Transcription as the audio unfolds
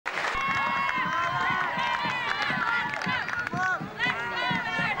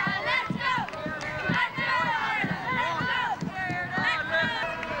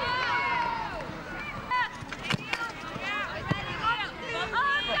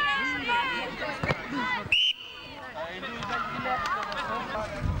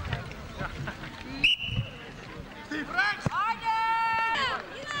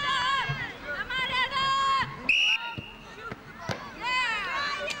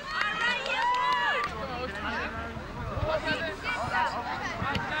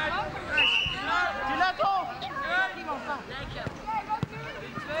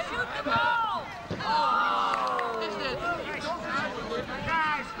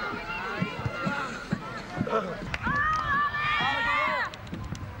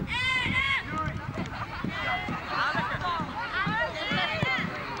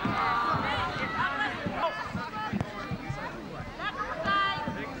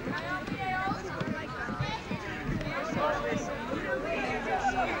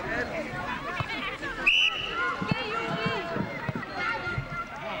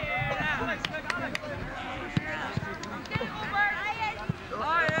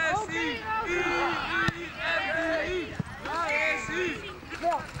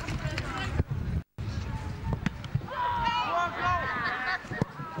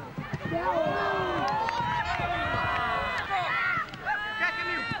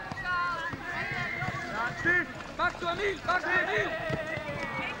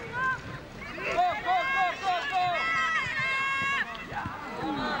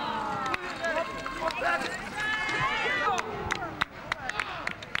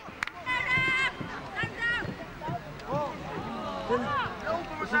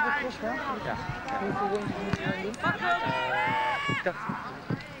Hoeveel rondjes moet je dan doen? Ik dacht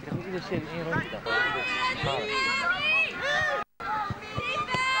niet iedere zin 1 rondje.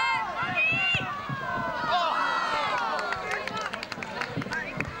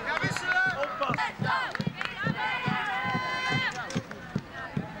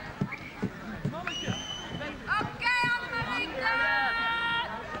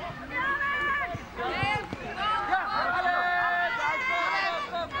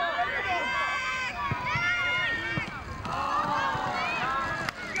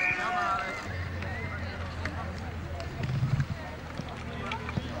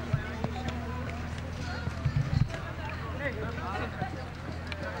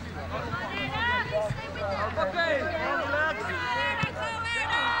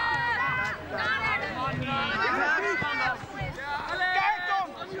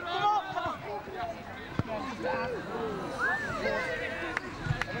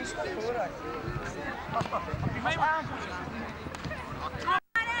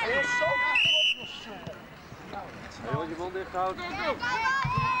 Je mond dicht houden.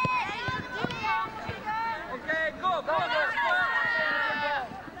 Oké, go! Pak!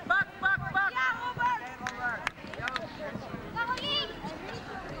 Ja, Robert!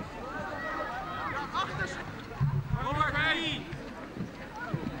 Robert, hey!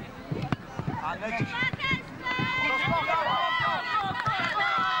 Ah, netjes.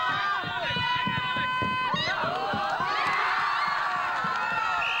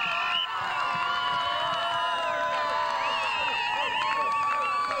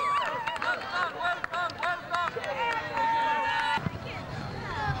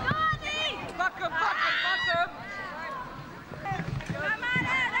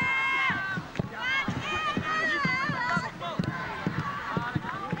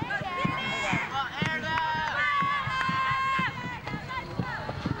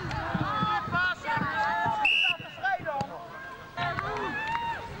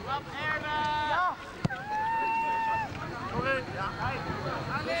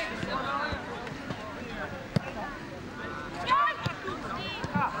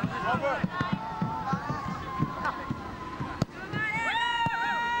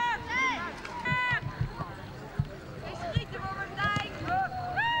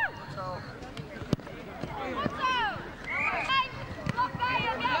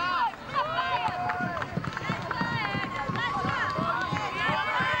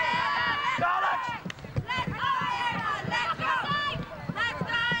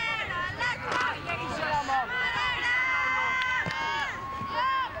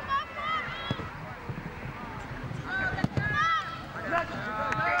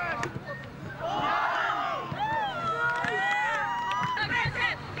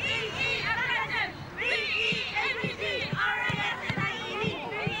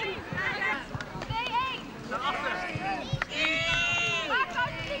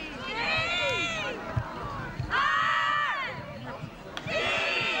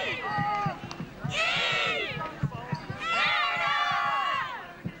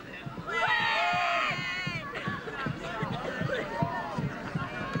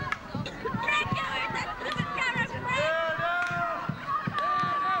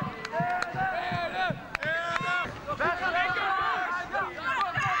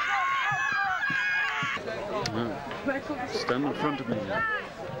 Stand in front of me.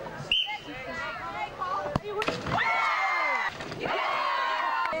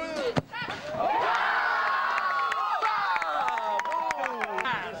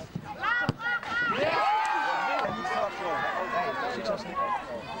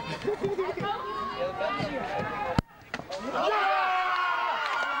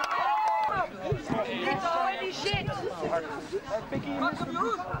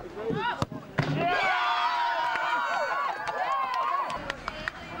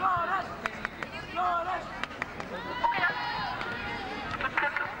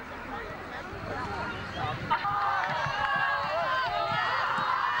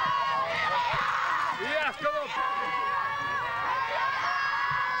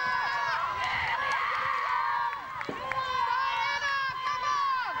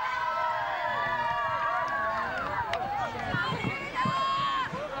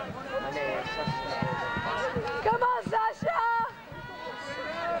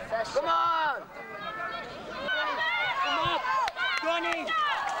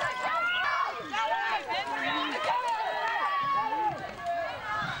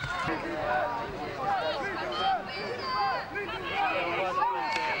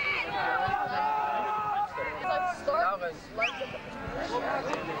 Alex,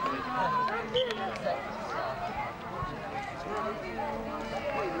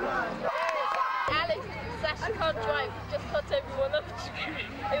 Sasha can't drive, just cut everyone up.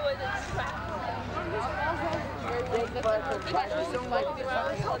 It was a trap.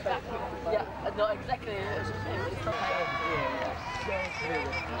 Yeah, no, exactly.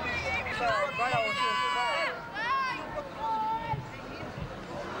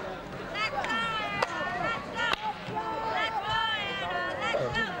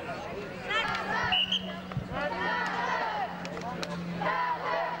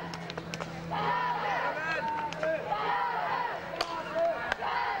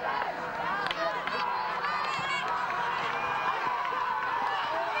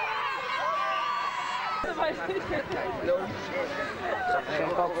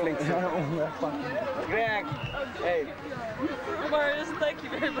 Geen kapflink. Greg! Hey! Marius, thank you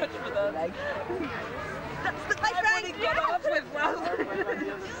very much for that. That's the my friend! I got off with last.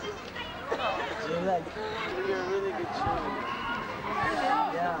 You're a really good shooter.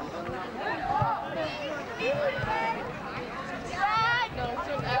 Yeah.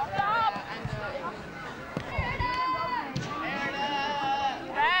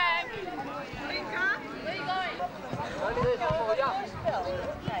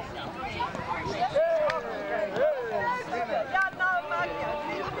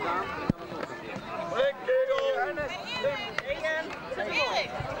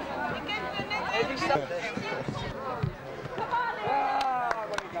 Stop!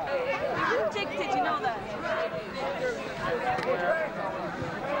 Did you know that?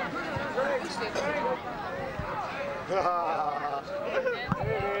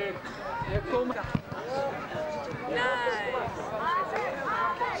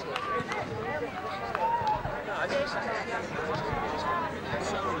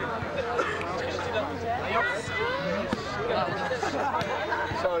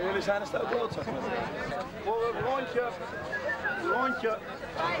 Zo, jullie zijn er stel trots op. Rondje. Rondje.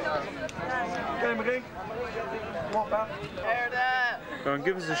 Oké, Rink. Kom op, hè. Go on,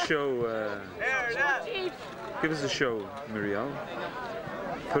 give us a show. Give us a show, Muriel.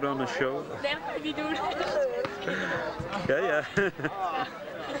 Put on a show. Nee, dat kan ik niet doen. Yeah.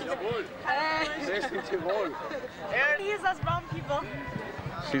 Jawohl. 16 Tirol. He is us brown people.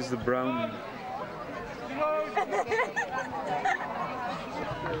 She's the brown.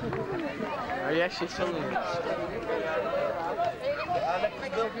 Oh yes, she's so good.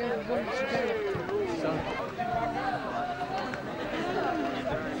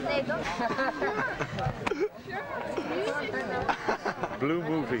 Blue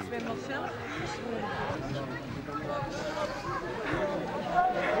movie.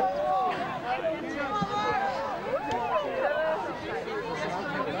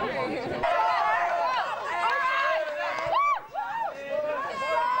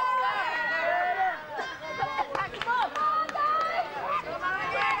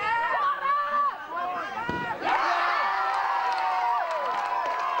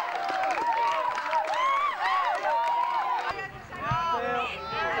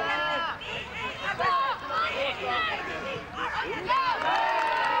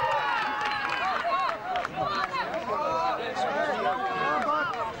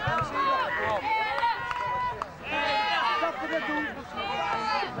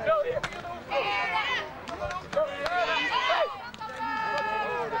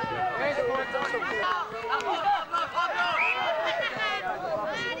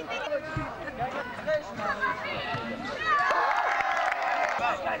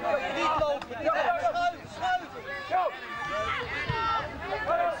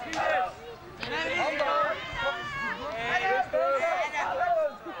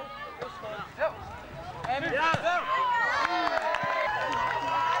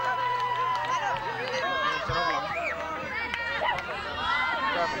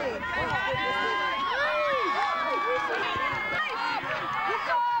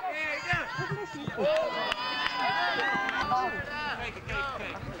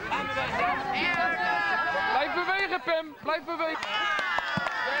 Blijf bewegen, Pim. Blijf bewegen.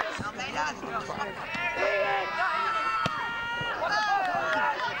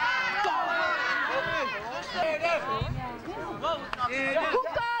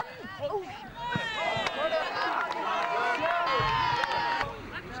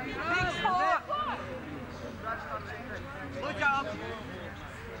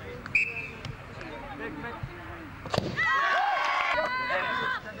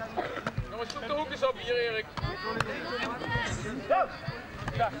 Jongens, zoek de hoekjes op hier, Erik. Ja,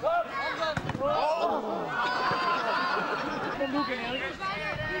 kom hoek in, Erik.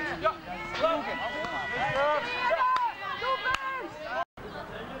 Ja, hoek in.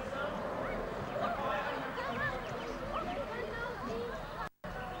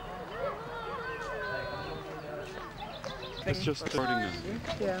 It's just starting now.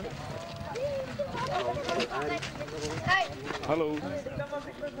 Yeah. Hallo.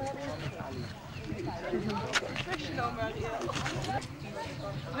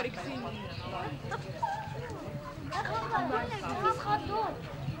 Maar ik zie niet. Het gaat door.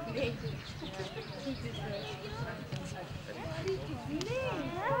 Nee.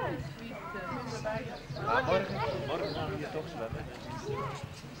 Maar morgen gaan we hier toch zwemmen.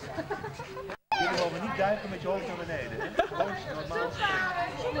 Jullie mogen niet duiken met je hoofd naar beneden. Hè? Gewoon normaal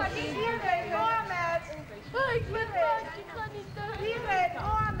springen. Maar niet hierheen, Mohamed. Ik ben bang, ik ga niet terug. Hierheen,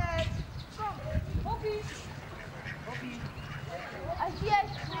 Mohamed. Kom, Hoppie. Als jij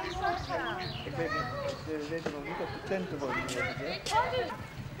geen zon gaat. Ik weet niet, we weten nog niet of de tenten worden neergezet.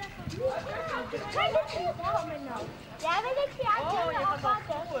 Kijk eens hier, help me nou. Ja, weet ik, ja, ik wil jou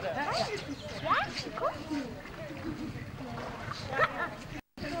pakken. Ja, komt niet.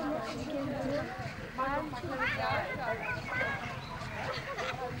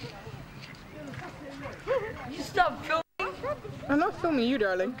 You stop filming. I'm not filming you,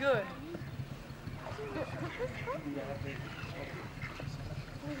 darling. Good.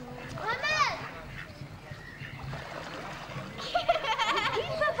 Mohamed!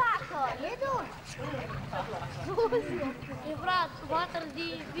 Niet zo vaak hoor, je doet. Je vraagt water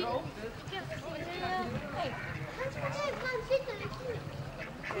die... Ik heb gezien. Nee, gaan zitten. Ik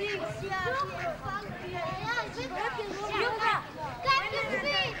zie ja, ik zit er. Jongen, kijk je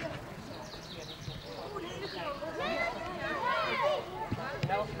vriend.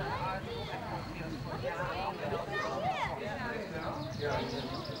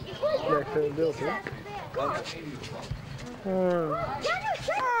 Kijk, een beeld hè?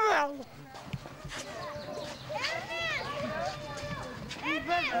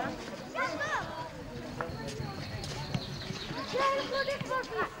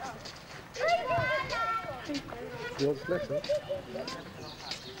 Je wilt flex hè?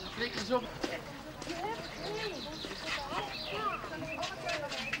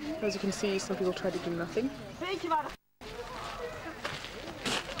 As you can see, some people try to do nothing. Weet je waar de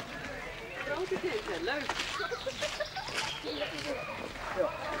grote kinderen, leuk.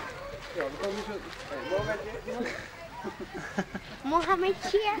 Ja, we komen zo. Momentje.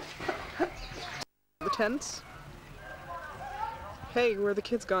 Mohamedje. The tents. Hey, where are the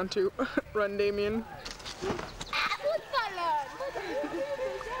kids gone to? Run, Damien. Voetballen.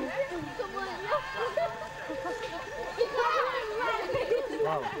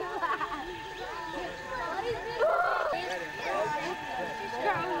 Wauw.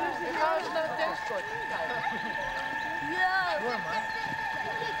 Ga eens naar de tentsport. Ja. Hoor maar.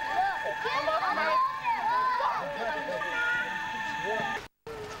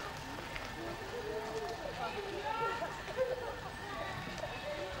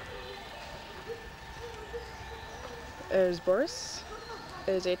 There's Boris.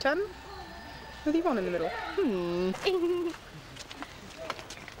 There's Eitan. With Yvonne in the middle.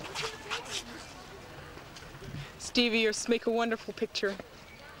 Stevie, you make a wonderful picture.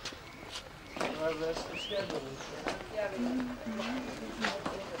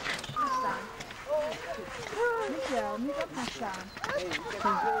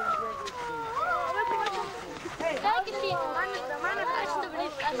 Kijk eens hier.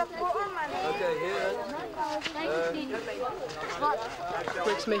 Alsjeblieft. Oké, heren. Kijk eens hier. Wat?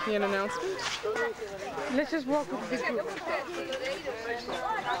 Rick's making an announcement. Let's just walk with the group.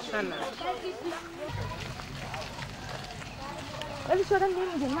 And Even zo dan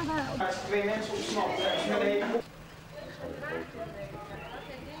dingen doen, maar Twee mensen ontsnapt hè?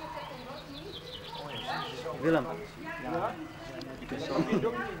 Willem.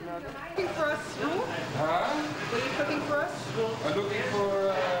 Cooking for us, Sue? Huh? Are you cooking for us? I'm looking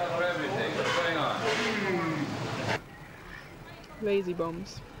for everything. What's going on? lazy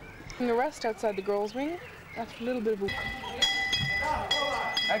bums. And the rest outside the girls' wing, after a little bit of a...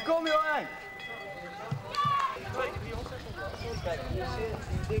 Hey, kom jongen! Kijk, hier zitten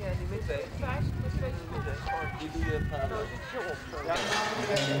die dingen en die midway. Die doe je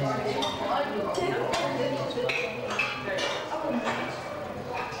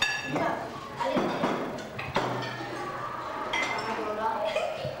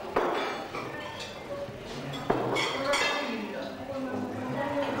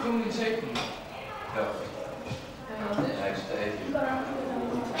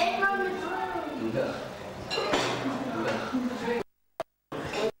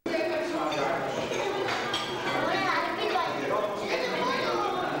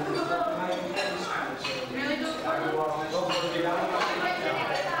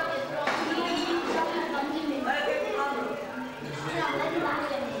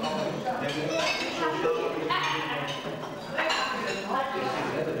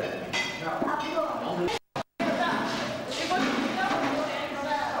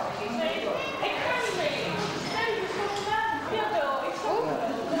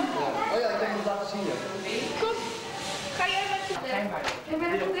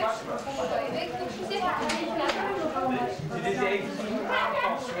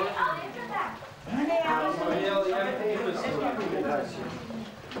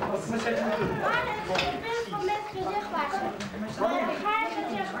van met gezicht wassen. Maar hij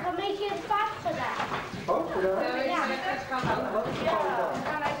heeft een beetje fout gedaan. Fout gedaan? Ja.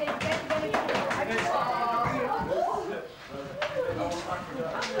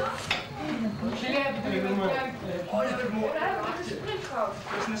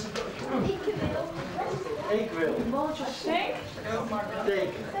 Ik wil.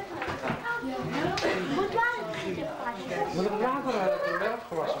 Teken. Moet Moet het later wel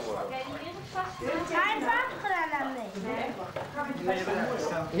gewassen worden? hij heeft fout gedaan aan mij.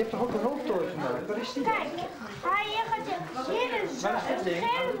 Je hebt toch ook een hoofdtooi gemaakt? Waar is die? Kijk, hij gaat je hier een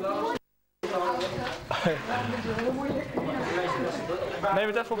scherm. Neem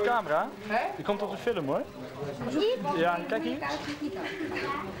het even op camera. Je komt op de film hoor. Ja, kijk hier.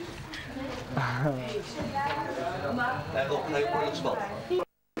 Hij wordt gespannen.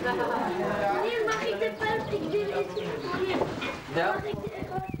 Hier mag ik de punt, ik wil het hier. Ja?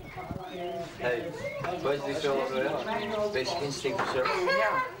 Hey, weet je die film over Basic Instinct of zo?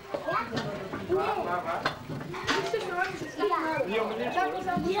 Ja.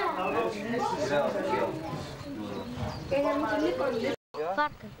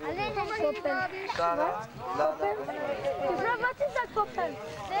 Alleen een koppen. Mevrouw, wat is dat koppen?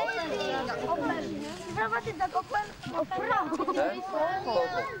 Mevrouw, wat is dat koppen? Koppen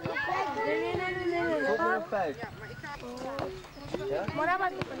 5.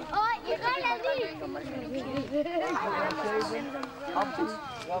 Oh, ik ga dat niet.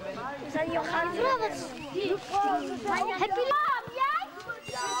 We zijn hier gaan. Heb je aap? Jij?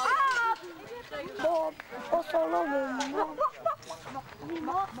 Aap! Bob.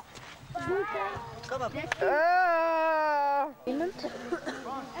 Kom op. Iemand?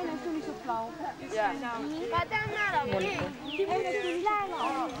 En dan toen is het flauw. Ja. Maar daarna dan. En dan toen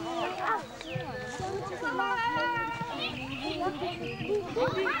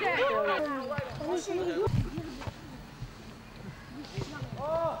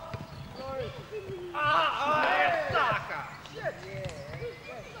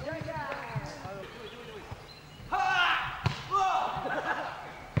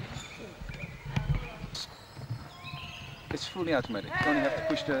It's fully automatic. You only have to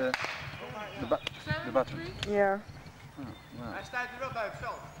push the button. Yeah. Oh, wow. Hij staat er wel bij het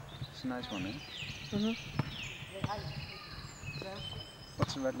veld. It's a nice one, eh?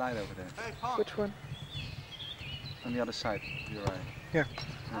 What's the red light over there? Which one? On the other side, you're right. Yeah.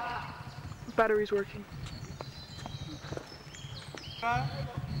 Battery's working.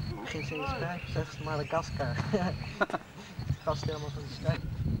 Ging ze in de schijf, zet ze maar de gaskaart. Gast helemaal van de schijf.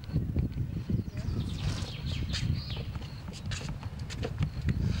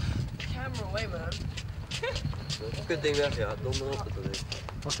 Camera away, man. Kut ding weg, ja. Donder op het ding.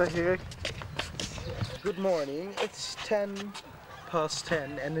 Wat zeg je, Rick? Good morning. It's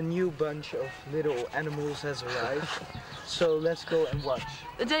 10:10 and a new bunch of little animals has arrived. So let's go and watch.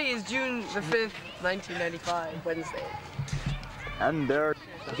 The day is June the 5th, 1995, Wednesday. And there are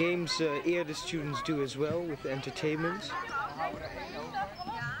games Eerde students do as well with entertainment.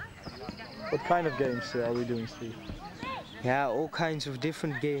 What kind of games are we doing, Steve? Yeah, all kinds of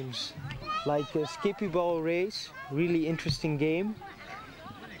different games. Like a skippy ball race, really interesting game.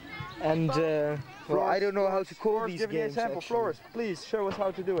 And well, I don't know how to call these give me an games. example. Actually. Floris, please show us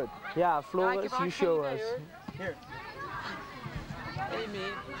how to do it. Yeah, Floris, you show us. Here.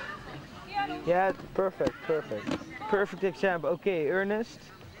 Amy. Yeah, perfect, perfect. Perfect example. Okay, Ernest.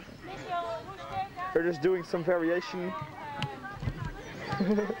 We're just doing some variation.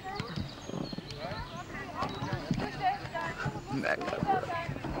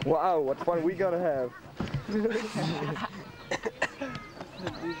 Wow, what fun we gonna have.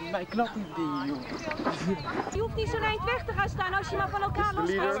 Mijn knap niet die, jongen. Je hoeft niet zo eind weg te gaan staan als je maar van elkaar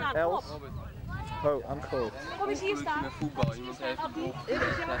los gaat staan. Els. Oh, I'm cold. Kom eens hier staan. Met voetbal, iemand heeft Abdi.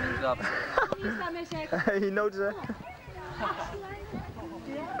 Hier staan mensen. He knows it.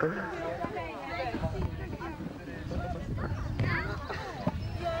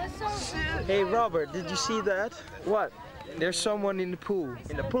 Hey Robert, did you see that? What? There's someone in the pool.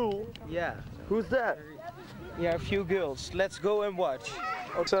 In the pool? Yeah. Who's that? Yeah, a few girls. Let's go and watch.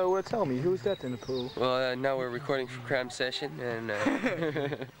 So tell me, who's that in the pool? Well, now we're recording for cram session and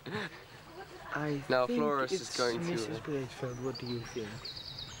I now think Floris it's is going to Mrs. Broodveld. What do you think?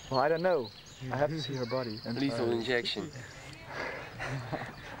 Well, I don't know. I have to see her body. lethal injection.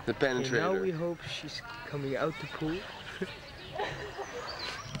 The Okay, now penetrator. we hope she's coming out the pool.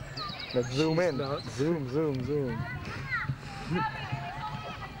 Let's zoom She's in. not. Zoom, zoom, zoom.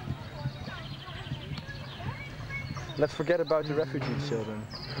 Let's forget about the refugee children.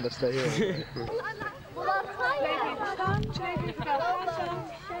 Let's stay here. staan. Schrijf even bij elkaar staan.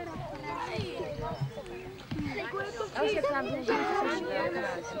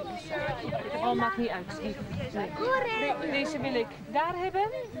 Oh, maakt niet uit. Nee. Deze wil ik daar hebben.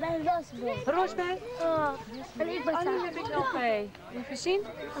 Roos bij. Annie heb ik nog bij. Even zien.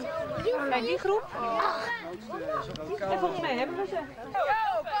 Bij die groep. En volgens mij hebben we ze.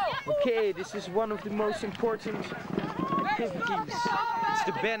 Okay, this is one of the most important activities. It's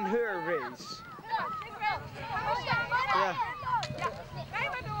the Ben-Hur race. Yeah.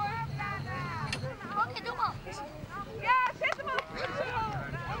 Ja, zet hem op!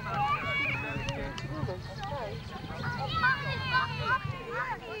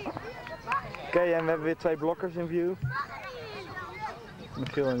 Oké, en we hebben weer 2 blokkers in view.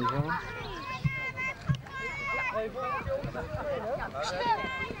 Michiel en Yvonne.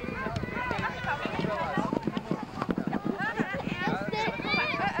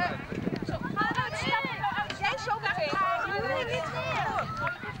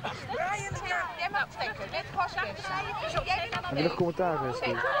 Heb je nog commentaar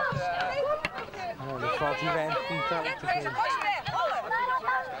gegeven? Oh, er valt hier weinig commentaar op te geven.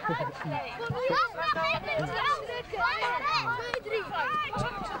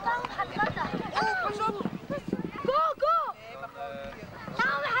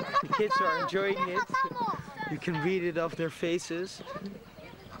 The kids are enjoying it. You can read it off their faces.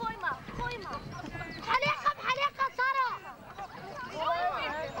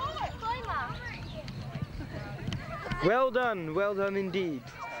 Well done indeed.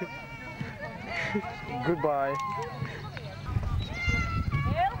 Goodbye.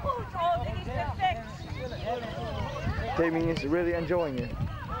 Heel goed, oh, dit is perfect. Damien is really enjoying it.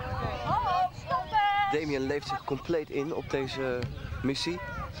 Oh, stoppen! Damien leeft zich compleet in op deze missie.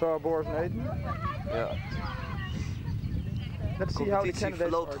 So Boris and Aiden? Ja. Let's see how the Competitie candidates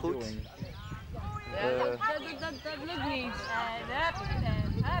verloopt are goed. doing. Dat lukt niet.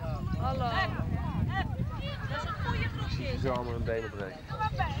 Hallo. Dat is een goede groepje. Zo allemaal een been opbreken.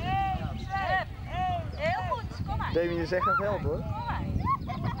 Heel goed, kom maar. Damien is echt aan het helpen hoor.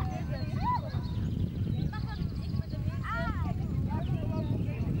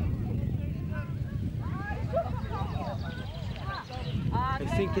 I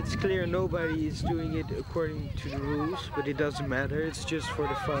think it's clear nobody is doing it according to the rules, but it doesn't matter, it's just for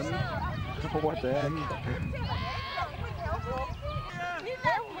the fun. What the heck?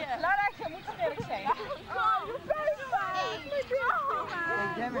 Belangrijk, je moet sterk zijn.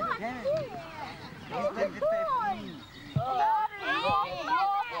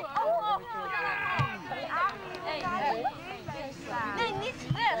 Nee, niet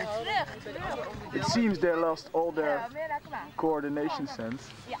terug. It seems they lost all their coordination sense.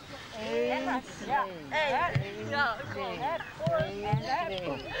 Ja. Ja.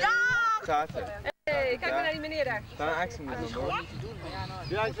 Gaat er. Hey, kijk maar naar die meneer daar. Ga een actie met hem hoor.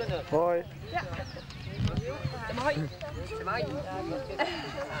 Hoi. Ja.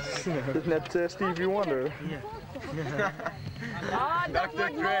 Dit is net Stevie Wonder. Ah, dat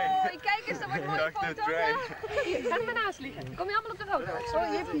wordt mooi. Kijk eens, dat wordt mooi. Foto. Ga er maar naast liggen. Kom je allemaal op de foto?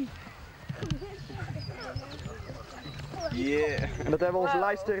 Oh, jippie. Yeah. En dat hebben we onze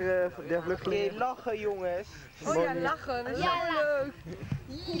lijster der vluchtelingen. Oké, lachen jongens. Oh ja, lachen. Dat is zo leuk.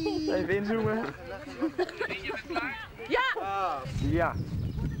 Even inzoomen. Ja! Ja.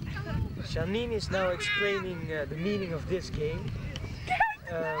 Janine is now explaining the meaning of this game.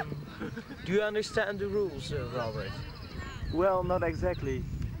 Do you understand the rules, Robert? Well, not exactly.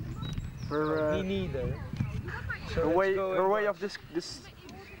 Me neither. So her way of this.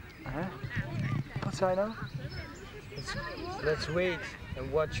 Huh? Wat zei je nou? Let's wait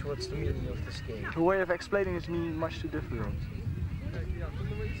and watch what's the meaning of this game. Her way of explaining is me much too difficult.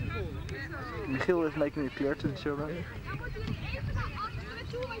 Michiel is making it clear to the children.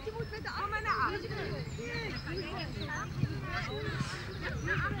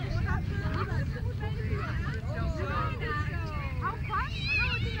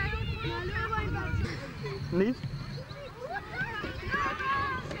 Niet?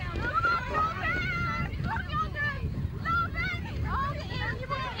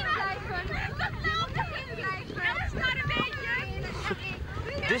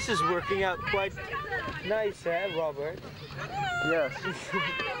 This is working out quite nice, eh, Robert? Yes.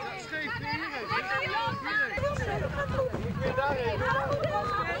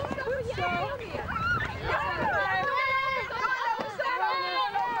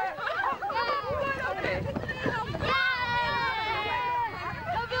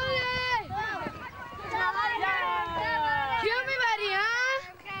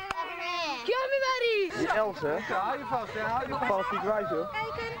 Els, hè? Hou je vast, hè? Hou je vast. Fanatiek wijs, hoor.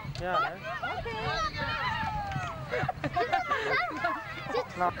 Ja, hè?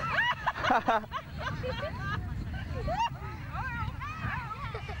 Nou.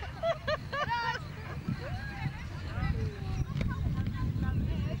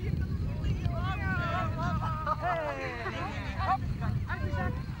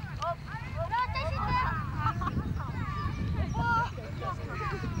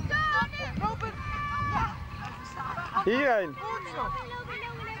 Hierheen. Goed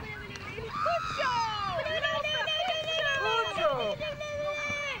zo.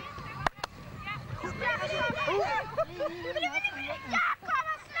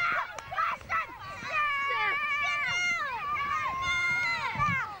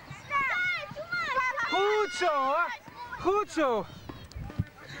 Goed zo hoor. Goed zo.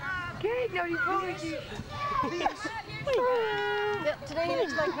 Kijk nou die vogeltjes. Today he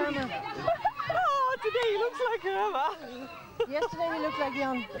looks like Herman. Oh, today he looks like Herman. Yesterday he looked like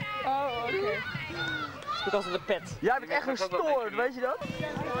Jan. Oh, oké. Okay. Goed als de pet. Jij bent echt gestoord, weet je dat?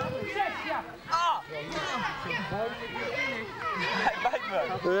 Ah! Hij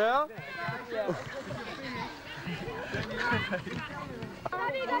bijt me. Ja?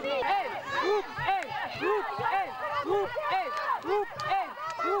 Hey, groep 1, groep 1, groep 1, groep 1,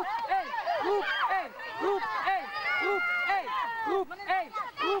 groep 1, groep 1, groep 1, groep 1, groep 1,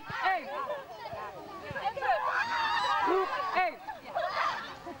 groep 1. Groep 1.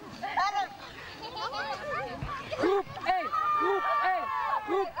 Groep 1, groep 1,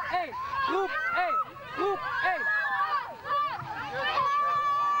 groep 1, groep 1, groep 1.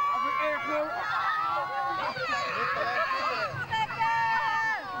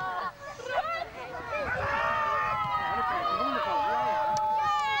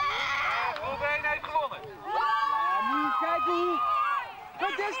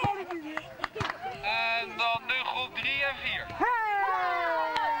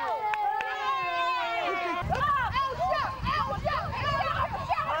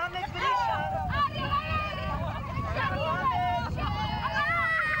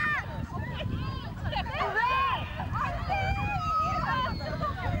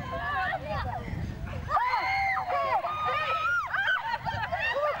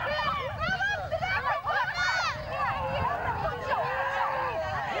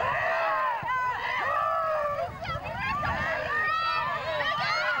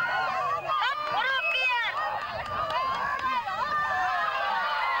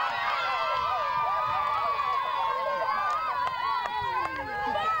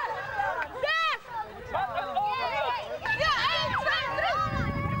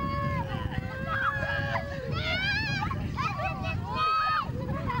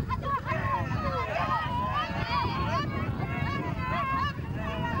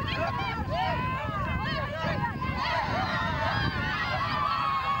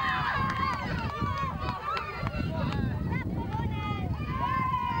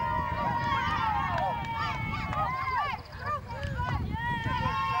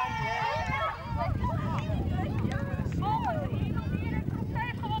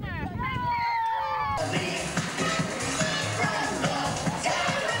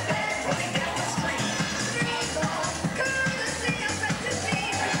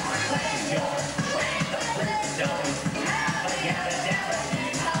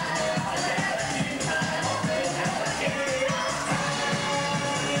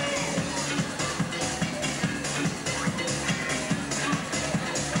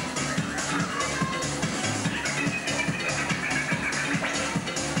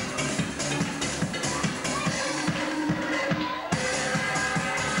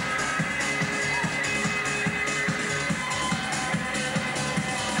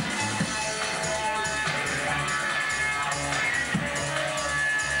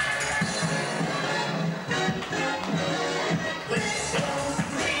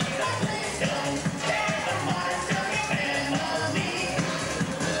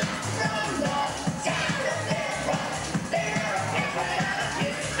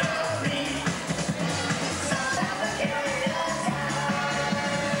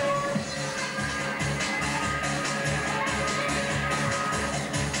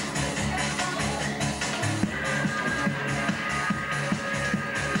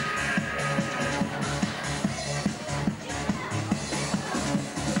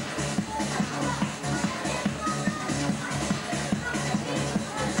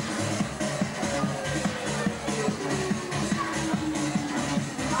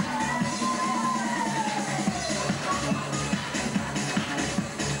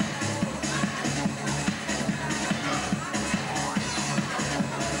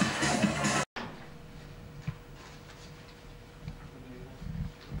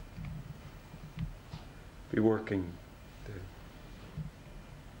 be working there.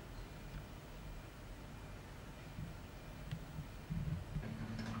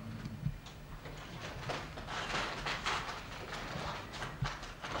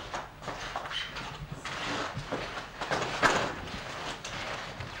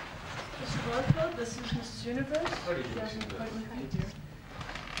 Mr. Broodveld, this is Mrs. Universe. How do you do, She has an Mrs. appointment with you.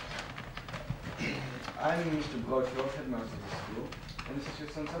 I'm Mr. Broodveld, headmaster of the school. And this is your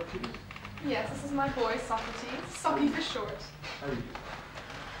son Socrates? Yes, this is my boy, Socrates. Socky for short. How do you do?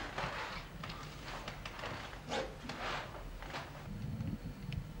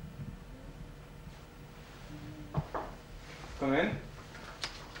 Come in.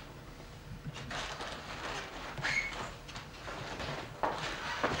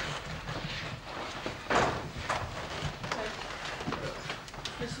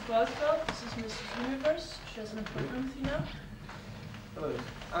 Mr. Broodveld, this is Mrs. Universe. She has an appointment with you now. Hello,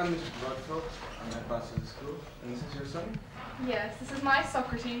 I'm Mr. Broodveld. I'm headmaster of the school. And this is your son? Yes, this is my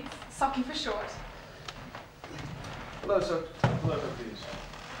Socrates. Socky for short. Hello, Socrates.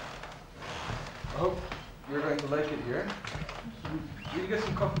 I hope you're going to like it here. Will you get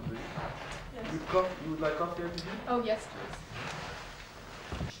some coffee, please? Yes. You would like coffee after tea? Oh, yes, please.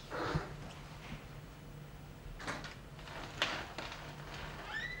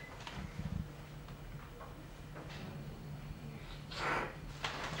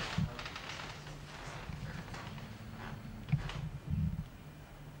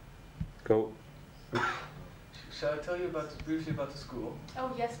 Go. Shall I tell you briefly about the school?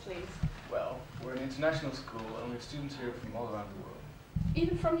 Oh, yes, please. Well, we're an international school and we have students here from all around the world.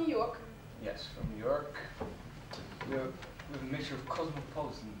 Even from New York? Yes, from New York. We have a mixture of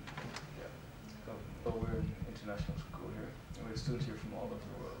cosmopolitan, but we're an international school here. And we have students here from all over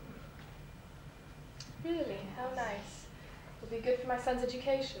the world. Really? How nice. Will be good for my son's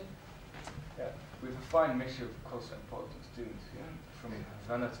education. Yeah, we have a fine mixture of cosmopolitan students here, from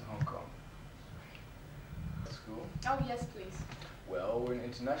Havana to Hong Kong. School. Oh, yes, please. Well, we're an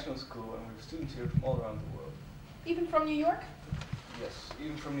international school and we have students here from all around the world. Even from New York? Yes,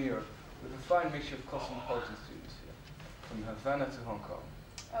 even from New York. We have a fine mixture of cosmopolitan students here, from Havana to Hong Kong.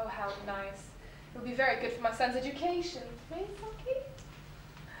 Oh, how nice. It will be very good for my son's education. Right, Socky?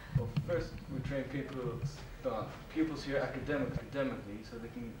 Well, first we train pupils here academically,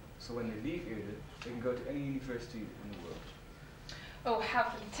 so when they leave Eerde, they can go to any university in the world. Oh, how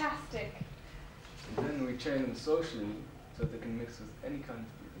fantastic. And then we train them socially, so they can mix with any kind of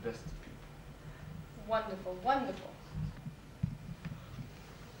people, the best of people. Wonderful, wonderful.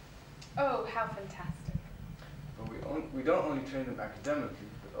 Oh, how fantastic. But we don't only train them academically,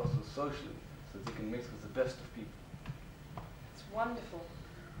 but also socially, so they can mix with the best of people. It's wonderful.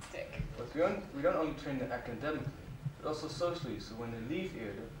 Stick. But we don't only train them academically, but also socially, so when they leave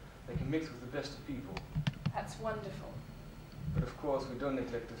Eerde, they can mix with the best of people. That's wonderful. But of course, we don't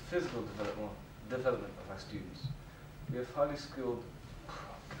neglect the physical development of our students. We have highly skilled...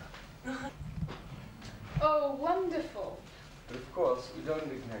 Oh, wonderful. But of course, we don't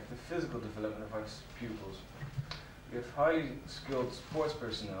neglect the physical development of our pupils. We have highly skilled sports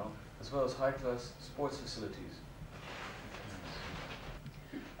personnel, as well as high-class sports facilities.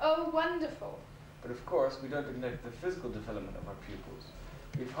 Oh, wonderful. But of course, we don't neglect the physical development of our pupils.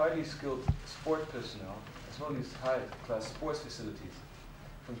 We have highly skilled sport personnel, as well as high-class sports facilities,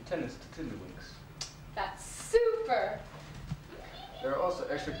 from tennis to tiddlywinks. That's super. There are also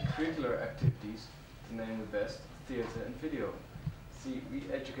extracurricular activities, to name the best, theatre and video. See, we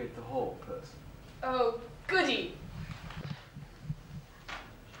educate the whole person. Oh, goody.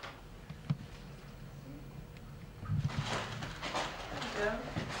 Yeah.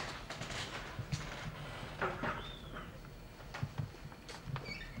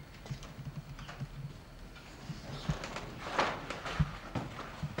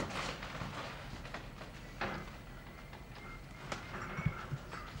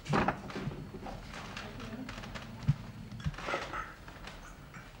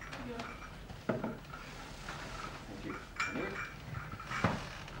 Thank you. And you?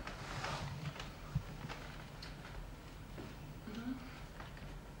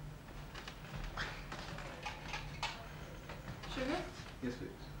 Sugar? Yes, please.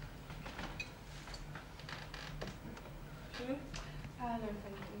 Sugar? No,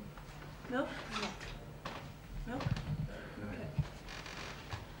 thank you. Milk? Milk?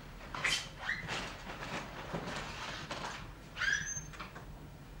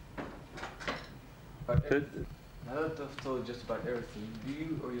 Go ahead. Now that I've told you just about everything, do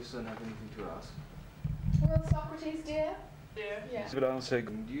you or your son have anything to ask? Well, Socrates, dear? Dear. Yeah. Do you or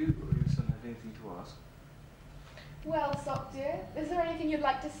your son have anything to ask? Well, Sock, dear, is there anything you'd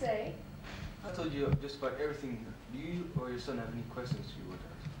like to say? I told you just about everything. Do you or your son have any questions you would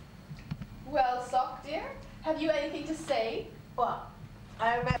ask? Well, Sock, dear, have you anything to say? Well,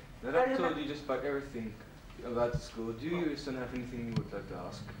 I told you just about everything about the school. Do you or your son have anything you would like to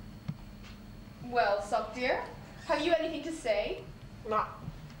ask? Well, Sock, dear, have you anything to say? No.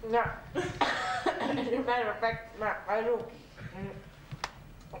 No. As a matter of fact, no, I don't.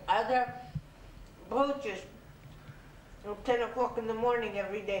 I get brooches at 10 o'clock in the morning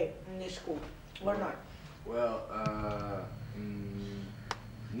every day in this school, or not? Well,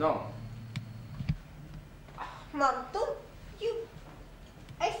 no. Mom, don't you...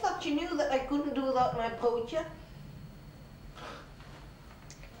 I thought you knew that I couldn't do without my broocher.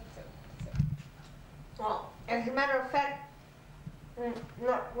 Well, as a matter of fact, no,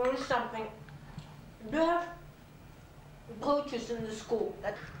 there is something. Do you have brooches in the school?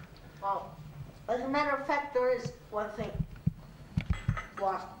 Well, as a matter of fact, there is one thing.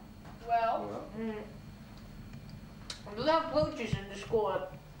 What? Well? Do you have brooches in the school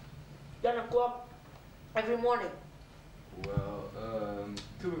at 10 o'clock every morning? Well,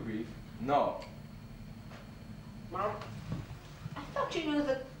 to be brief, no. Mom, I thought you knew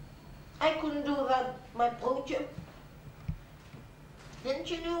that I couldn't do without my broocher. Didn't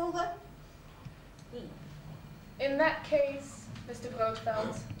you know that? In that case, Mr.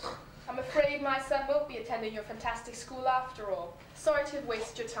 Broodveld, I'm afraid my son won't be attending your fantastic school after all. Sorry to have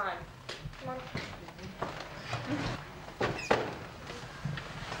wasted your time. Come on.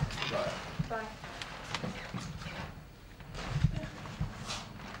 Bye. Bye.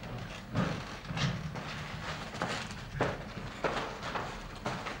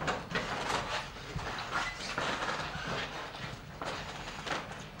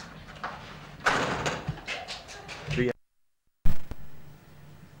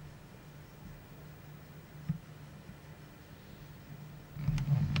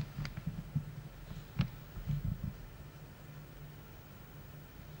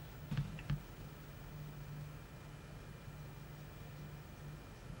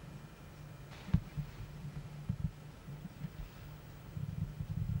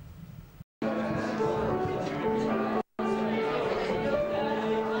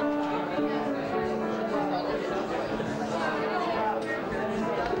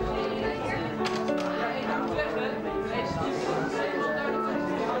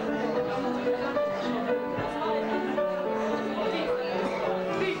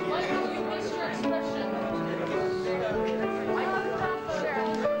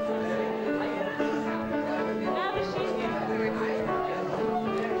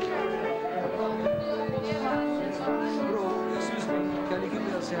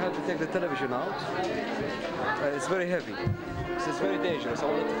 How to take the television out. It's very heavy. So it's very dangerous. I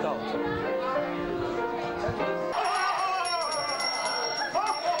will let it out.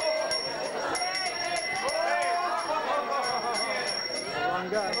 One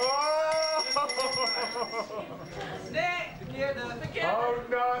guy. How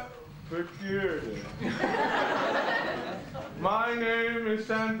not Eerde. My name is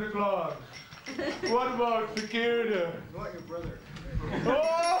Santa Claus. What about Eerde? Not your brother.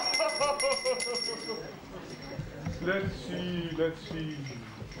 Oh! Let's see.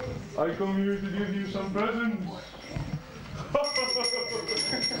 I come here to give you some presents. What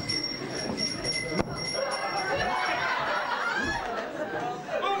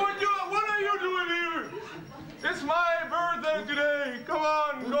are you doing here? It's my birthday today. Come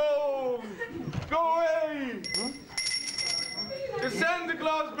on, go away. It's Santa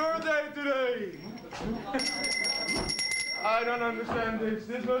Claus' birthday today. I don't understand this.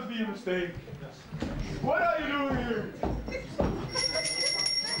 This must be a mistake. What are you doing here?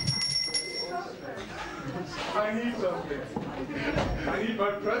 I need something. I need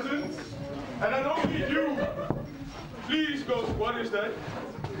my presents. And I don't need you. Please go. What is that?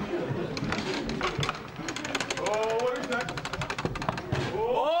 Oh, what is that?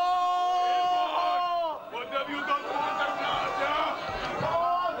 Oh! What have you done to Sinterklaas,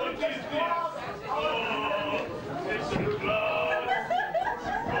 yeah? What is this? Oh, Sinterklaas.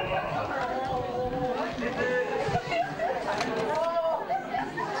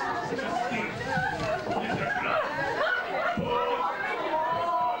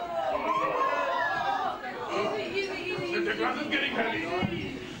 Sinterklaas is getting heavy.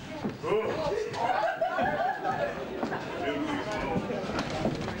 Oh.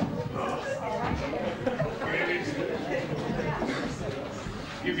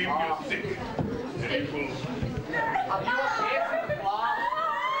 Give him your stick, and he will. Are you okay, Sinterklaas?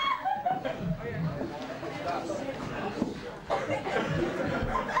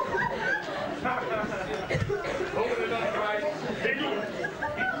 Hold it on right. Hey, you.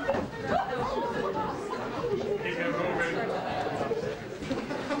 Keep him moving.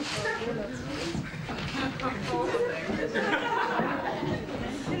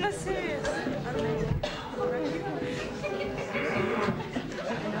 You're not serious.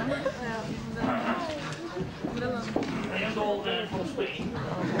 I am the old man from Spain.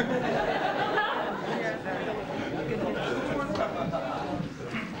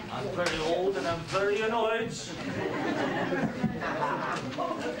 I'm very old and I'm very annoyed.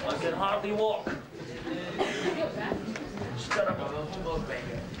 I can hardly walk. It's terrible.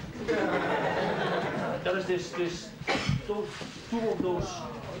 There is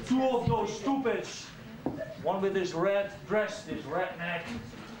two of those stupids. One with his red dress, this redneck,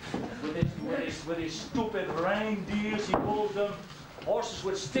 with his stupid reindeers, he calls them. Horses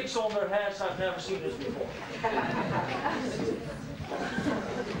with sticks on their heads, I've never seen this before.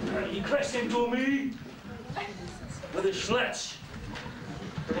 He crashed into me with his sledge.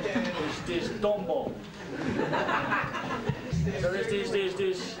 This Dumbo. There is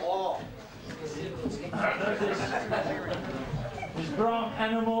this brown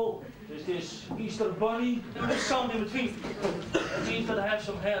animal. There's this Easter bunny. This sound in between. It means that I have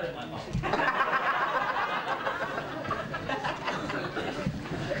some hair in my mouth.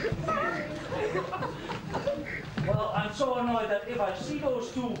 Well, I'm so annoyed that if I see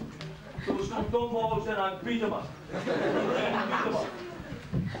those two Dumbos, then I beat them up.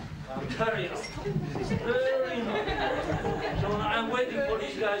 I'm very annoyed. So I'm waiting for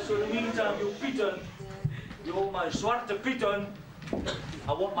these guys. So in the meantime, you Pieten, you hold my zwarte Pieten.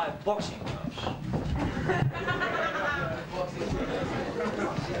 I want my boxing gloves.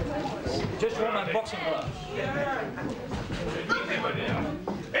 Just want my boxing gloves.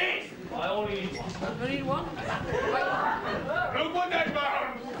 Hey! I only need one. You need one? Look what they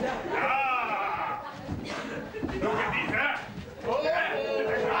found! Ah! Look at these, huh? Oh!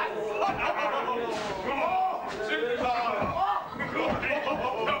 Sinterklaas!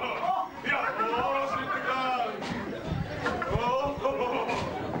 Ja, Sinterklaas!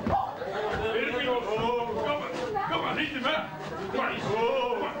 Kom maar, niet te ver!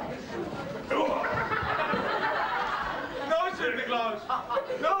 No, Sinterklaas!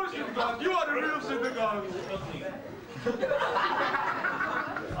 No, Sinterklaas! You are the real Sinterklaas!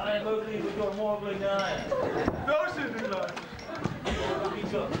 I am ugly, but you're more ugly than I am. No, Sinterklaas!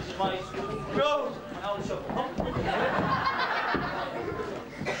 This is my oude shop.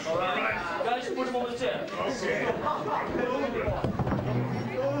 Alright, guys, put him on the chair. Okay.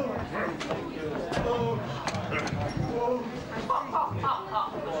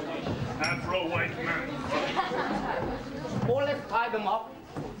 Afro white man. Well, let's tie them up.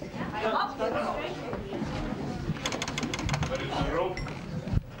 Tie them up? What is the rope?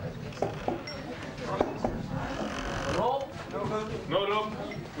 Rope? No rope.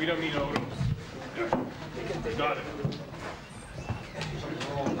 We don't need no ropes. Yeah. Got it.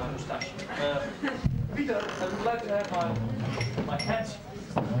 Peter, I would like to have my hat.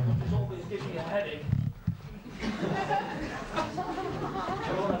 This always gives me a headache. I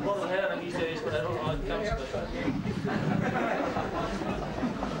don't have a lot of hair in these days, but I don't know how it counts.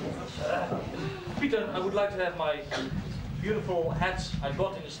 Peter, I would like to have my beautiful hat I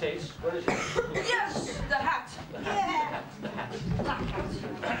got in the States. Where is it? Yes, the hat. Yeah. The hat.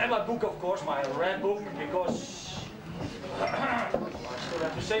 And my book, of course, my red book, because I still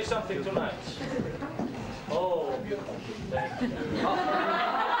have to say something tonight. Oh, beautiful. Thank you.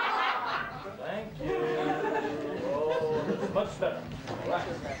 Thank you. Oh, that's much better. All right.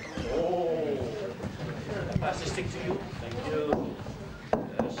 Oh, pass the stick to you. Thank you.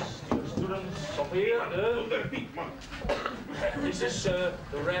 Yes, dear students, up here. This is the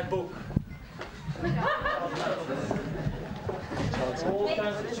red book. All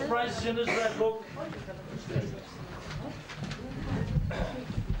kinds of surprises in this red book.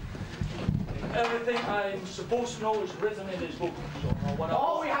 Everything I'm supposed to know is written in this book.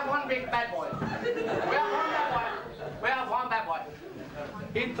 So we have one big bad boy. We have one bad boy.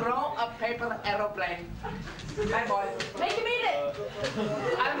 He threw a paper aeroplane. Bad boy. Make him eat it.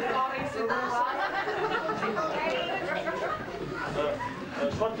 I'm sorry, Sinterklaas.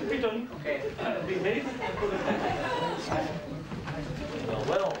 Zwarte Pieten, behave and put it back.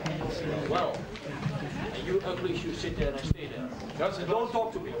 Well. And you ugly should sit there and stay there. Don't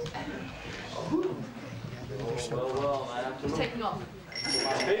talk to me. Well, I have to look. Taking off.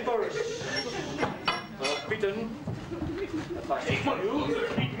 My papers. Pieten. If I take you.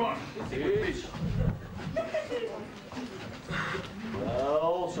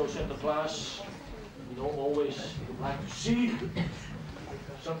 Well, so Sinterklaas, you don't always like to see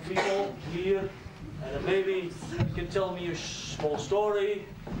some people here And then maybe you can tell me a small story,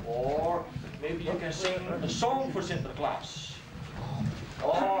 or maybe you can sing a song for Sinterklaas.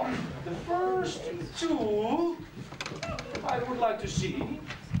 Oh, the first two I would like to see.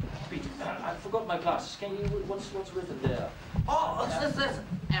 Peter, I forgot my glasses. Can you? What's written there? Oh, this is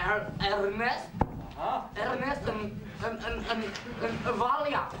Ernest. Ernest and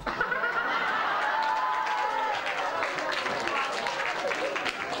Valia.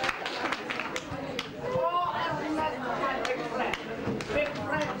 Oh, Ernest, my big friend. Big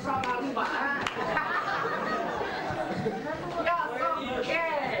friend from Aruba. Yeah,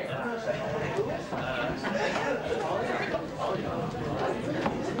 okay.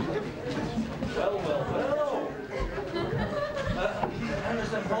 Well.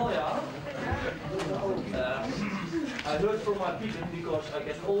 Ernest and Valia. I heard from my Peter, because I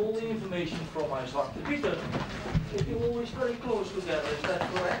get all the information from my Zwarte Peter. You're always very close together, is that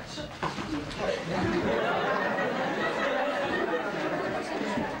correct?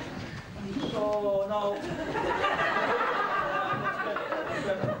 So now,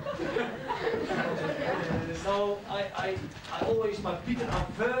 no, I always, my Peter are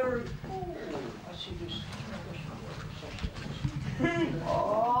very. Oh, I see this.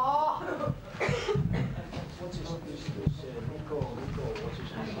 Oh. What's his Nico, what's his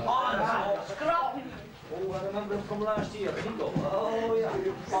name? Oh, scrap! Oh, I remember him from last year, Nico. Oh, yeah.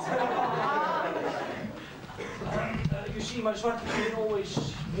 You see, my Zwarte Piet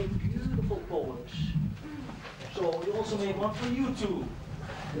always make beautiful poems. So we also made one for you too,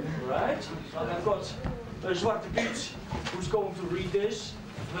 right? And I've got a Zwarte Piet who's going to read this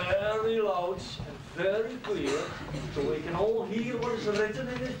very loud and very clear, so we can all hear what is written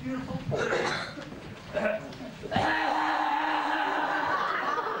in this beautiful poem.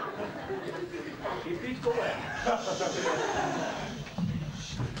 Repeat correct.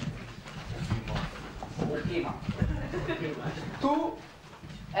 To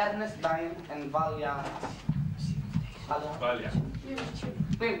Ernest Diane and Valia.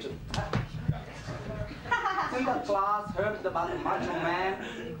 Sinterklaas heard about a macho man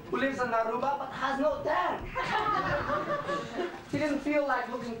who lives in Aruba but has no dad. He didn't feel like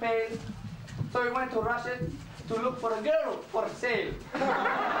looking pale, so he went to Russia to look for a girl for sale.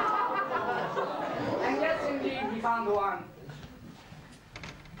 And yes, indeed, he found one.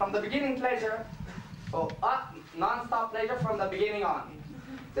 From the beginning pleasure, non-stop pleasure from the beginning on.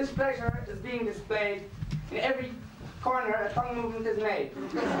 This pleasure is being displayed in every corner a tongue movement is made.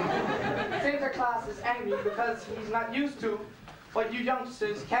 Sinterklaas is angry because he's not used to what you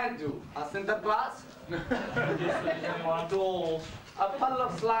youngsters can't do. Sinterklaas? A puddle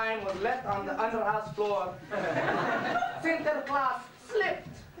of slime was left on the underhouse floor. Sinterklaas slipped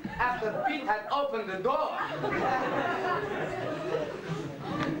after Pete had opened the door.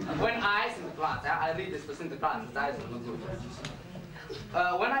 When I, Sinterklaas, I read this for Sinterklaas, his eyes are not good.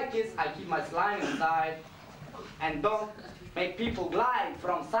 When I kiss, I keep my slime inside and don't make people glide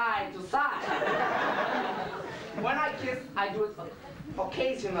from side to side. When I kiss, I do it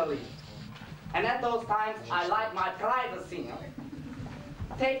occasionally. And at those times, I like my privacy.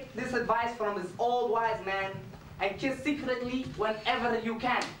 Take this advice from this old wise man and kiss secretly whenever you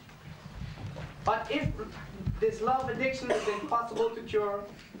can. But if this love addiction is impossible to cure,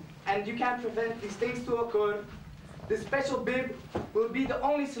 and you can't prevent these things to occur, the special bib will be the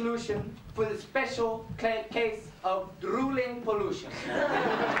only solution for the special case of drooling pollution. No.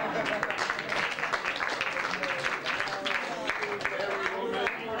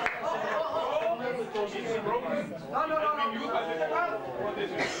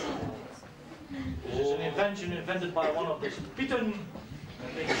 This is an invention invented by one of these Pieten. I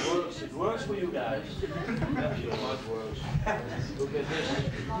think it works. It works for you guys. Yeah, sure, it works. Look at this.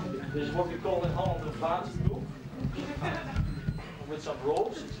 This is what we call in Holland a vaatdoek. With some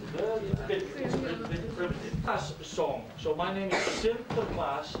ropes. It's a bit primitive. As a song. So my name is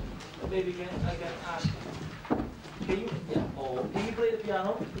Sinterklaas. Maybe I can ask. Can you? Yeah. Oh, can you play the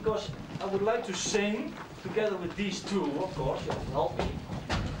piano? Because I would like to sing together with these two. Of course, you have to help me.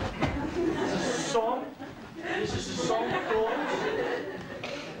 This is a song. This is a song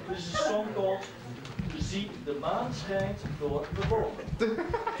called Zie de maan schijnt door de bomen.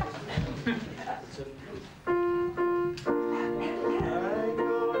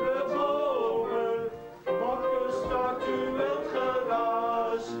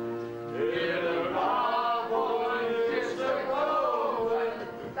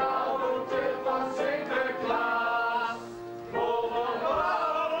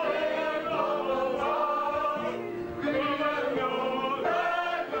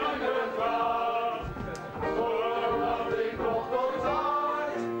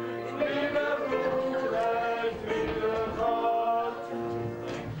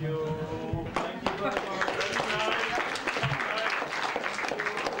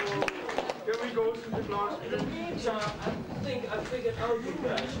 know you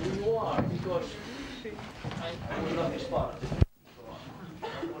guys who you are because I would love this part.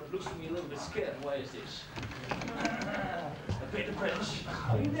 What looks to me a little bit scared. Why is this? Peter Prince,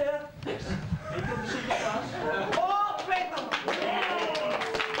 are you there? Yes. Can you come to Sinterklaas? Oh, Peter!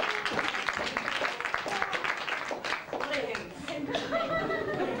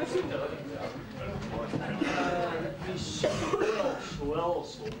 Let me see who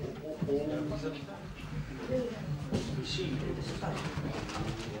else. Let me see.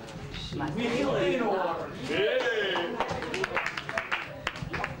 Michiel Eenhoorn. Hey!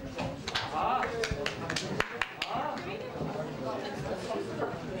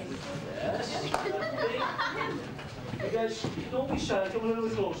 Yes. You guys, don't be shy. Come a little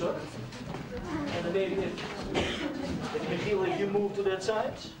bit closer. And then maybe if Michiel, if you move to that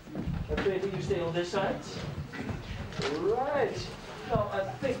side, and Peter, you stay on this side. Right. Now I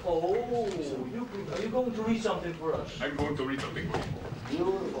think. Oh, are you going to read something for us? I'm going to read something for you.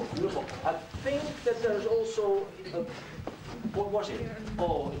 Beautiful, beautiful. I think that there's also a. What was it?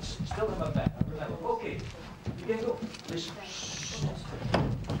 Oh, it's still in my bag. I remember. Okay, you can go. Listen.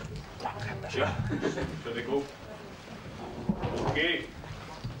 Yeah. Should I go? Okay.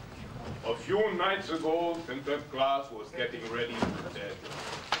 A few nights ago, Sinterklaas was getting ready for bed.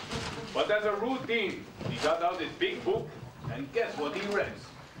 But as a routine, he got out his big book, and guess what he read?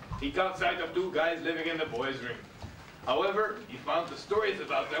 He caught sight of two guys living in the boys' ring. However, he found the stories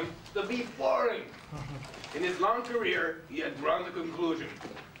about them to be boring. In his long career, he had drawn the conclusion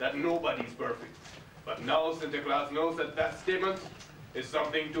that nobody's perfect. But now Sinterklaas knows that that statement is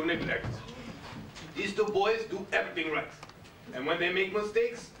something to neglect. These two boys do everything right. And when they make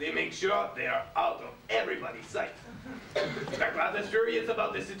mistakes, they make sure they are out of everybody's sight. Sinterklaas is furious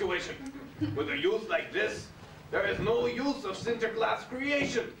about this situation. With a youth like this, there is no use of Sinterklaas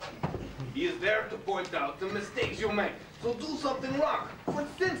creation. He is there to point out the mistakes you make. So do something wrong, for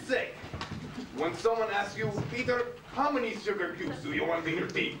sin's sake. When someone asks you, Peter, how many sugar cubes do you want in your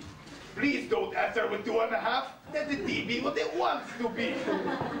tea? Please don't answer with 2.5. Let the tea be what it wants to be.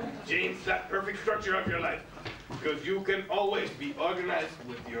 Change that perfect structure of your life, because you can always be organized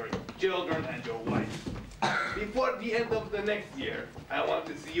with your children and your wife. Before the end of the next year, I want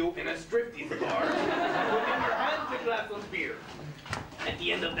to see you in a striptease bar, putting your hands a glass of beer. At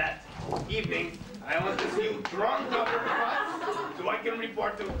the end of that evening, I want to see you drunk off your butts, so I can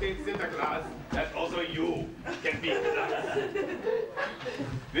report to Sinterklaas that also you can be glass.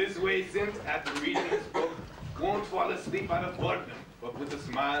 This way, Sint, after reading this book, won't fall asleep out of boredom, but with a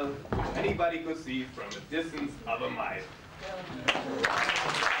smile which anybody could see from a distance of a mile.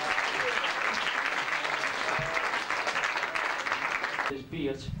 This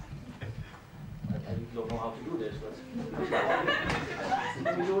beard. I don't know how to do this, but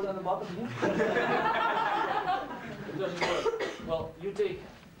can we do it on the bottom here? It doesn't work. Well, you take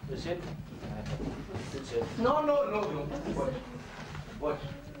the zip. That's it. No. Watch.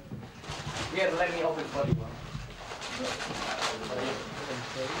 Here, let me open for you.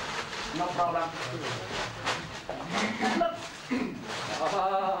 No problem. Of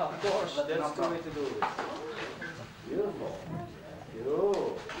course, that's the way to do it. Beautiful.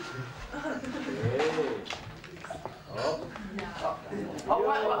 You. Hey. Oh.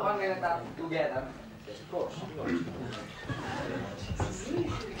 One minute together. Yes, of course.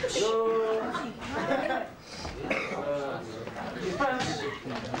 Defense.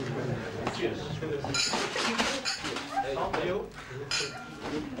 Cheers. Thank you.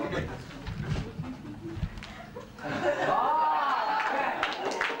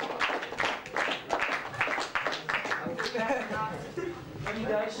 You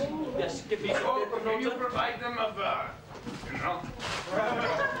guys? Yes, give me some paper. Can you provide them of,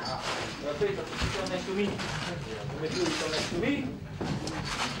 Peter, come next to me. Michiel, come next to me.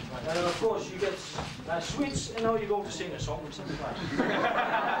 And then of course you get nice sweets, and now you're going to sing a song with Sinterklaas.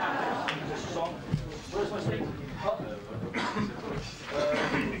 Just a song. Where's my stick? Oh.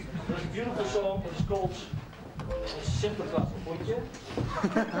 There's a beautiful song, it's called Sinterklaas Potje.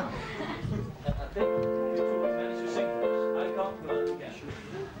 And I think you two have managed to sing this. I can't do it again.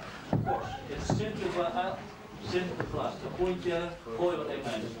 Of course, it's Sinterklaas. Sinterklaas, een pontje, gooi wat in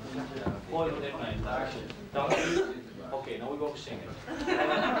mij. Gooi wat in mij. Dank u. Okay, now we go to singing.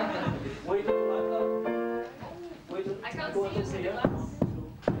 Wait a minute. Wait a minute. I can't see you, Sinterklaas.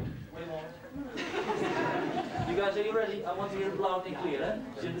 Wait a moment. You guys, are you ready? I want to hear it loud and clear, eh?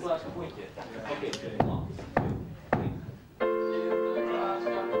 Sinterklaas, een pontje. Okay, 1, 2, 3.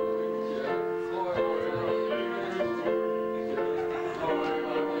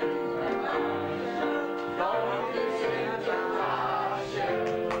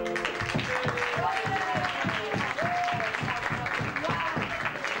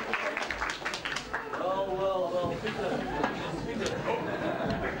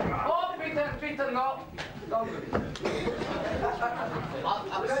 no. Don't do it.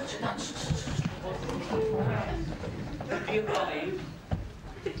 I'll catch Dear Connie,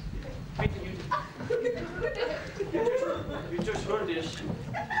 Peter, you just heard this.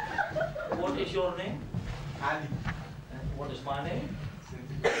 What is your name? Ali. And what is my name?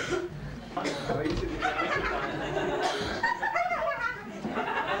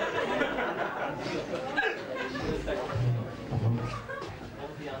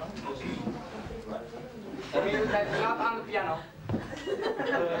 Emil, that's not on the piano.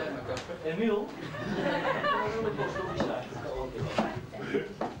 Emil?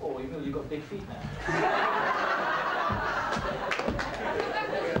 Oh, Emil, you got big feet now.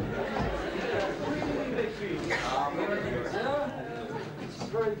 Big feet. It's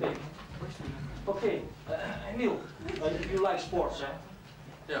very big. Okay, Emil, you like sports, eh?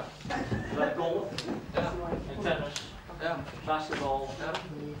 Yeah. You like golf? Yeah. And tennis? Yeah. Basketball?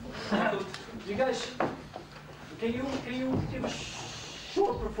 Yeah. You guys, can you give a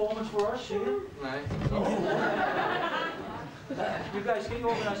short performance for us here? No. You guys, can you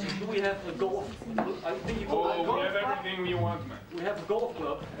organize? Do we have a golf? I think you go. Oh, we have everything we want, man. We have a golf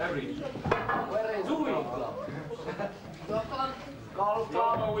club. Everything. Where is Do we? Golf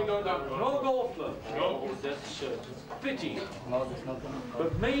club? No, we don't have No golf club. No. That's pity. No, there's nothing.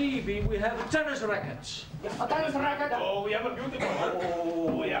 But maybe we have a tennis racket. A tennis racket? Oh, we have a beautiful one.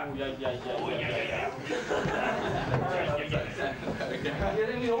 Oh, yeah. Get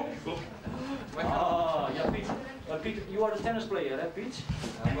in home? Ah, yeah, Piet. Piet, you are the tennis player, eh, Piet?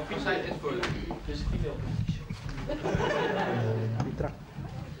 Piet zei dit voor je. This is female.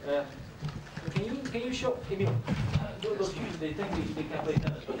 Can you show? I mean, those youth, they think they can play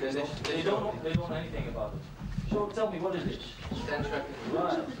tennis, but they don't know anything about it. So tell me, what is this? Tennis racket.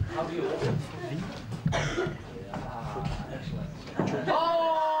 Right. How do you hold it? Yeah, excellent.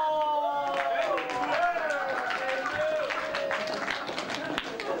 Oh!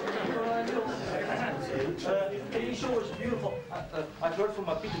 Can you show us beautiful? I've heard from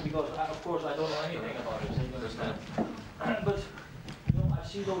my Peter because, of course, I don't know anything about it, so you understand. But you know, I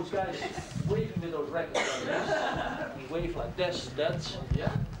see those guys waving with those rackets like this. They wave like this, that,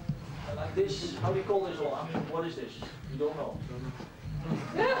 yeah, and like this. How do you call this one? I mean, what is this? You don't know.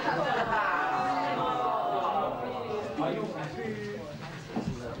 Are you?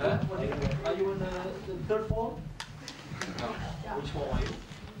 Are you in the third form? No. Which form are you?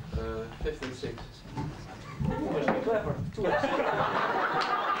 5th and 6th. You must be clever.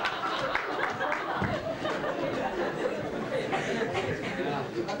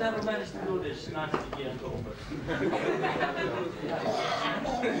 I never managed to do this 90 years ago.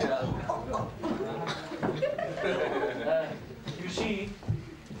 You see,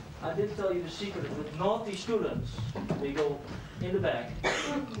 I didn't tell you the secret, but naughty students, they go in the back.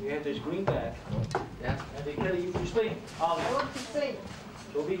 You have this green bag, yeah, and they carry you to Spain. I want to Spain.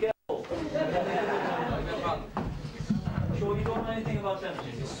 So be careful. So you don't know anything about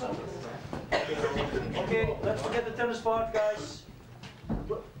tennis? Okay, let's forget the tennis part, guys.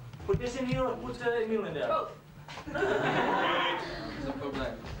 Put this in here or put Emil in there? Both. That's a problem.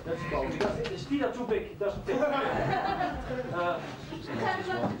 That's a problem. Because his feet are too big, it doesn't fit.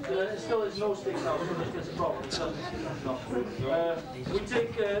 Still is no sticks now, so that's a problem. It doesn't, no. We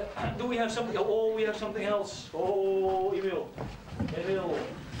take, do we have something? Oh, we have something else. Oh, Emil. Emil.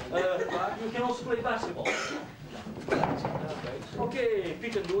 You can also play basketball. Okay,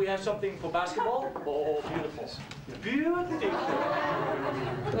 Peter, do we have something for basketball? Oh, beautiful. Beautiful.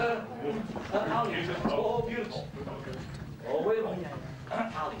 Ali. Oh, beautiful. Oh, wait a minute.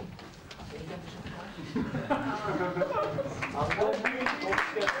 Ali.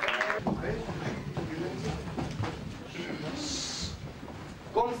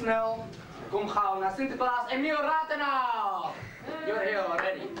 Kom snel, kom gauw naar Sinterklaas Emil Ratenau. You're here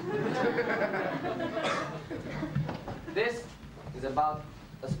already. This is about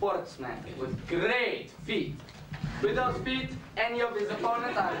a sportsman with great feet. With those feet, any of his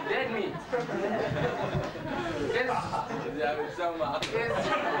opponents are dead meat.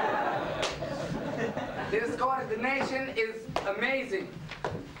 His coordination is amazing.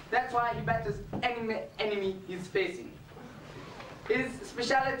 That's why he batters any enemy he's facing. His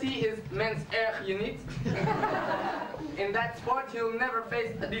specialty is men's erg unit. In that sport, he'll never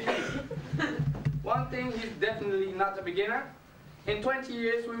face a defeat. One thing, he's definitely not a beginner. In 20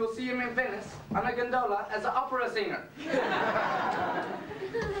 years, we will see him in Venice on a gondola as an opera singer.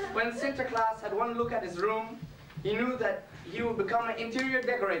 When Sinterklaas had one look at his room, he knew that he would become an interior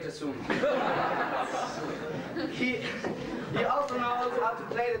decorator soon. He also knows how to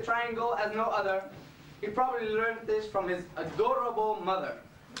play the triangle as no other. He probably learned this from his adorable mother.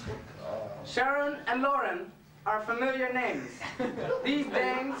 Sharon and Lauren are familiar names. These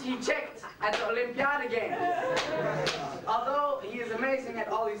dames he checked at the Olympiade games. Although he is amazing at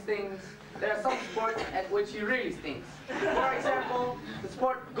all these things, there are some sports at which he really stinks. For example, the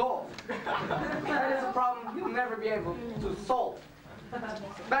sport golf. That is a problem he'll never be able to solve.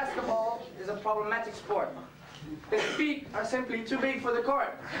 Basketball is a problematic sport. His feet are simply too big for the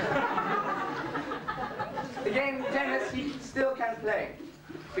court. The game tennis he still can't play,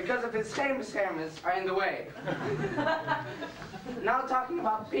 because of his famous hammers are in the way. Now talking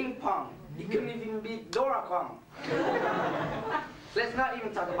about ping pong, he couldn't even beat Dora Kong. Let's not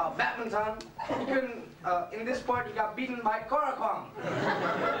even talk about badminton. He couldn't, in this sport he got beaten by Cora Kong.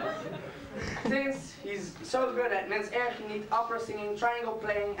 Since he's so good at Mens Eerde niet, opera singing, triangle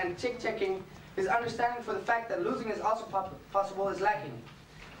playing, and chick checking, his understanding for the fact that losing is also possible is lacking.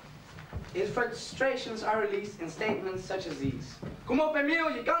 His frustrations are released in statements such as these. Kom op Emiel,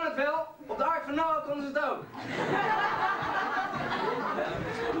 je kan het wel. Op de Ark van Noah konden ze het ook.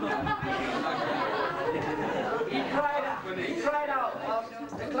 He cried out while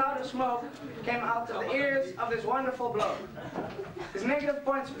a cloud of smoke came out of the ears of this wonderful bloke. His negative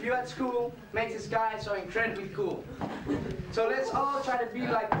points of view at school makes this guy so incredibly cool. So let's all try to be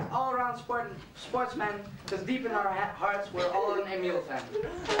like this all-around sportsman, because deep in our hearts we're all an Emiel fan.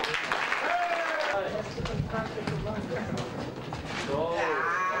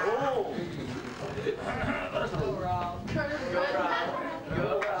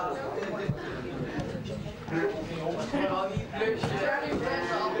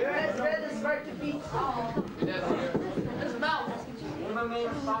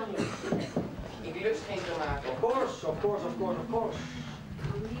 Ik lust geen te maken. Of course.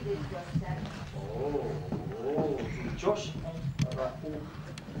 Oh, Josh and Raoul.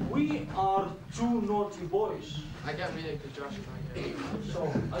 We are two naughty boys. I can't read it to Josh.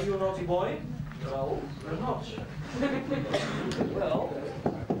 So, are you a naughty boy? Raoul? You're not. Well,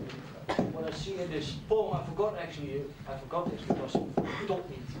 what I see in this poem, I forgot this because you told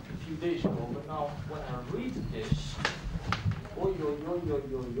me a few days ago, but now when I read this,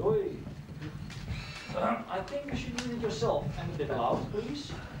 I think you should read it yourself and a bit loud,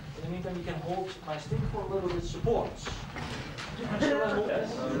 please. In the meantime, you can hold my stick for a little bit support. Shall I hold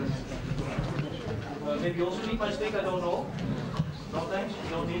this? Maybe you also need my stick, I don't know. No thanks, you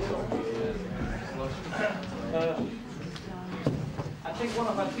don't need it. I think one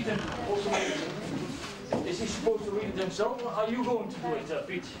of my feet also made it. Is he supposed to read it himself, or are you going to do it,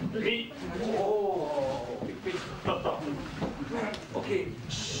 Piet? Me? Oh, Piet. Okay.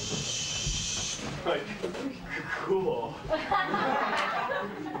 Like, cool.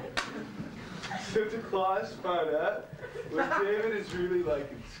 Sinterklaas found out what David is really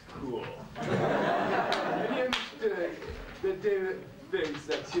like it's cool. And he understood that David thinks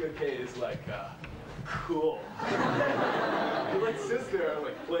that 2K is like, cool. He like sits there and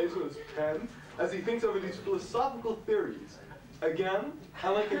like plays with his pen as he thinks over these philosophical theories. Again,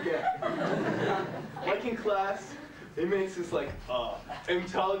 and like again. Like in class, he makes this like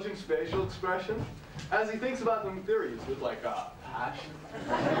intelligent facial expression as he thinks about them theories with like passion.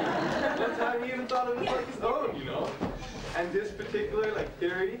 One time he even thought of it like his own, you know. And this particular like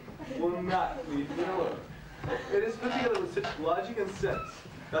theory will not leave me alone. It is put together with such logic and sense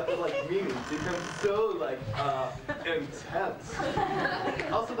that the like meanings become so like intense.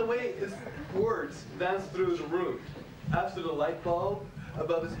 Also the way his words dance through the room after the light bulb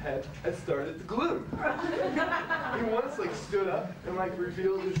above his head had started to gloom. He once like stood up and like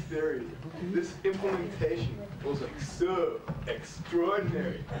revealed his theory. This implementation was like so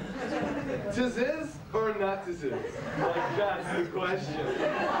extraordinary. Tis is or not tis is? Like that's the question.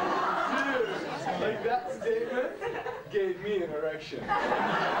 Dude, like that statement gave me an erection.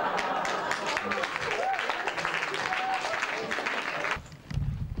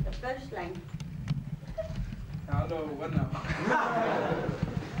 The first line. Hallo, wat nou?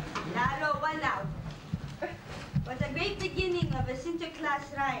 Hallo, what now? Was a great beginning of a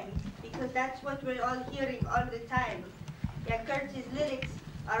Sinterklaas rhyme, because that's what we're all hearing all the time. Yeah, Kurt's lyrics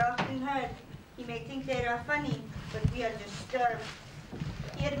are often heard. He may think they are funny, but we are disturbed.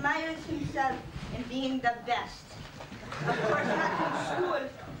 He admires himself in being the best. Of course not in school,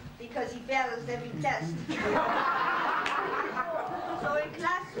 because he fails every test. So in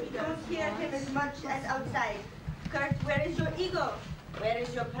class we don't hear him as much as outside. Kurt, where is your ego? Where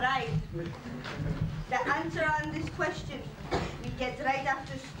is your pride? The answer on this question we get right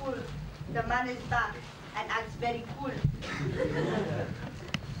after school. The man is back and acts very cool.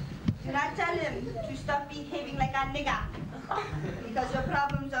 Do not tell him to stop behaving like a nigga, because your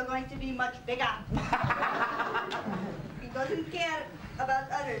problems are going to be much bigger. He doesn't care about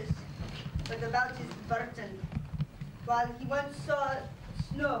others, but about his burden. While he once saw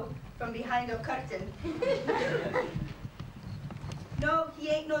snow from behind a curtain. No, he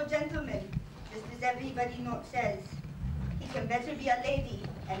ain't no gentleman, just as everybody says. He can better be a lady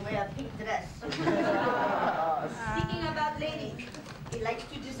and wear a pink dress. Speaking about ladies, he likes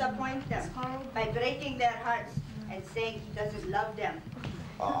to disappoint them by breaking their hearts and saying he doesn't love them.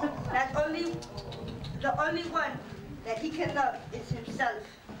 The only one that he can love is himself.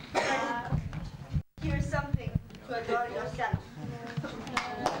 Here's something to adore yourself.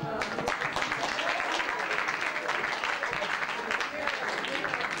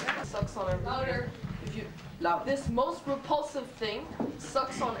 Sucks on everything. This most repulsive thing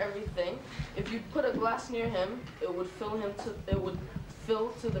sucks on everything. If you put a glass near him, it would fill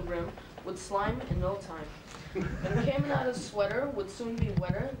to the rim with slime in no time. And came out his sweater would soon be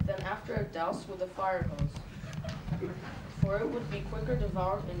wetter than after a douse with a fire hose. For it would be quicker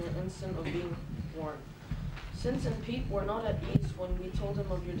devoured in an instant of being worn. Since and Pete were not at ease when we told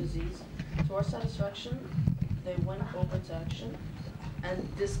him of your disease, to our satisfaction, they went over to action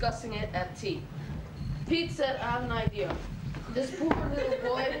and discussing it at tea. Pete said, I have an idea. This poor little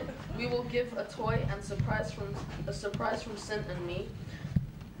boy, we will give a toy and a surprise from Sin and me.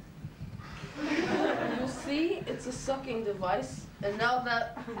 You see, it's a sucking device, and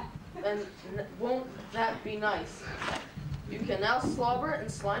won't that be nice? You can now slobber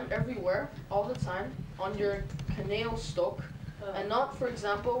and slime everywhere, all the time, on your canal stock, and not, for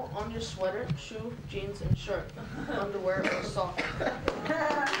example, on your sweater, shoe, jeans, and shirt, underwear, or sock.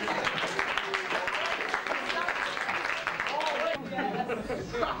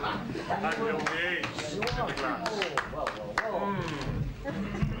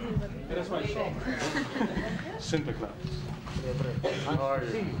 That's my song. Sinterklaas. How are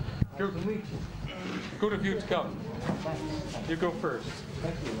you? Good of you to come. You go first.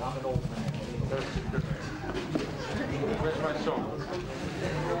 Thank you. I'm an old man. Where's my song?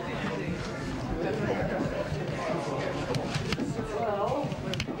 Well,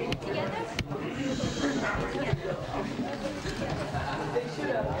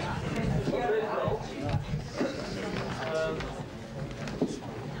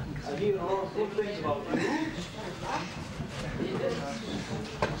 I hear a lot of good things about you.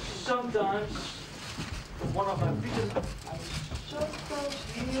 Sometimes, from one of my people, I sometimes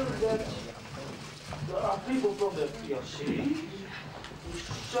hear that there are people from the PRC who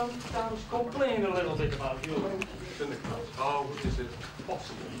sometimes complain a little bit about you. How is it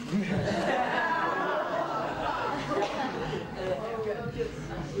possible?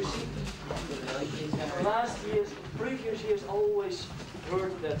 You see, last years, previous years, always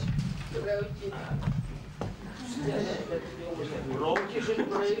heard that they always have roodjes in the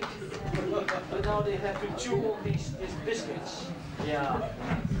break, but now they have to chew on these biscuits. Yeah.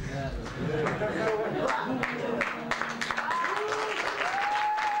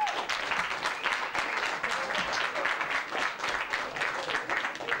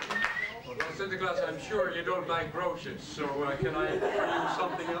 Sinterklaas, I'm sure you don't like broaches, so can I offer you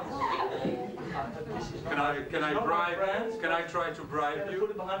something else? Can I bribe? Can I try to bribe you?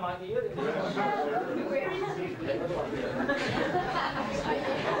 Put it behind my ear. Put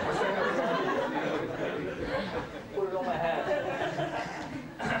it on my head.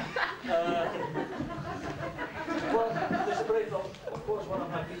 Well, Mr. Broodveld, of course, one of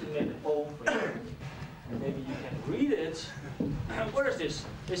my people made a poem for you. Maybe you can read it. Where is this?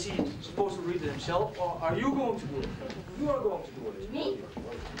 Is he supposed to read it himself, or are you going to do it? You are going to do it. Me?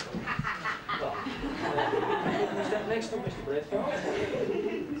 Well, stand next to Mr. Broodveld.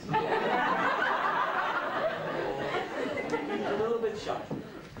 A little bit shy.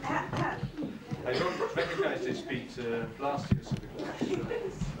 I don't recognize this beat last year's Sinterklaas.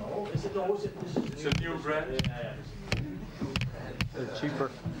 No, is it? No, it's a new brand. Cheaper.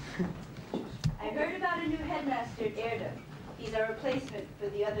 I heard about a new headmaster at Eerde. He's a replacement for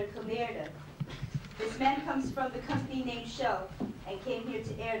the other Eerde. This man comes from the company named Shell and came here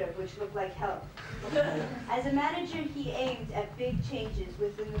to Eerde, which looked like hell. As a manager, he aimed at big changes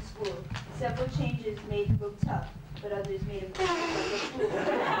within the school. Several changes made him look tough, but others made him look like a fool.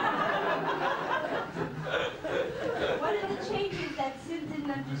 One of the changes that Sid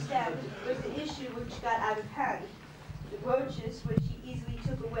didn't understand was the issue which got out of hand. The roaches, which he easily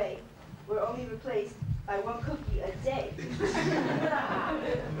took away, were only replaced by one cookie a day.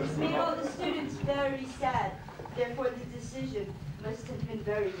 This made all the students very sad. Therefore, the decision must have been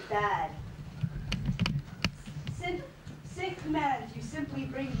very bad. Sid commands you simply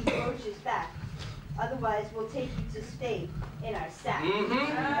bring the roaches back. Otherwise, we'll take you to Spain in our sack.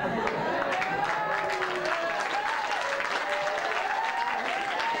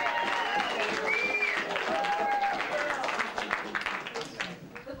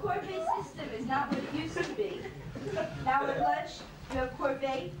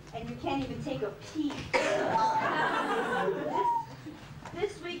 bag of tea.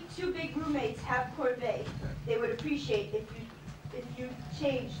 This week, 2 big roommates have corvée. They would appreciate if you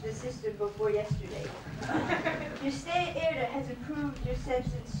changed the system before yesterday. Your stay at Eerde has improved your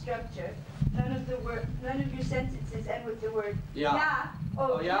sentence structure. None of your sentences end with the word yeah.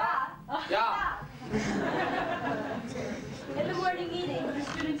 Oh, yeah. Yeah. In the morning meeting, the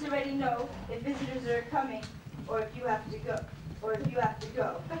students already know if visitors are coming or if you have to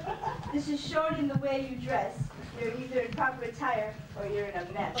go. This is shown in the way you dress. You're either in proper attire or you're in a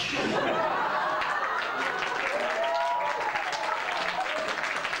mess.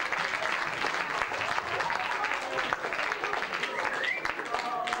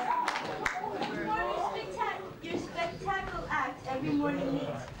 Your spectacle act every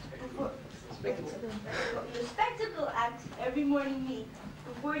morning meet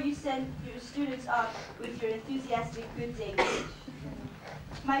before you send your students off with your enthusiastic good day speech.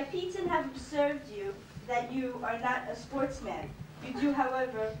 My Peyton have observed you that you are not a sportsman. You do,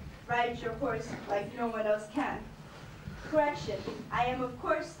 however, ride your horse like no one else can. Correction, I am of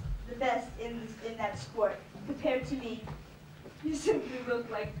course the best in that sport. Compared to me, you simply look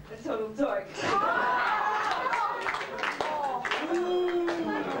like a total dork.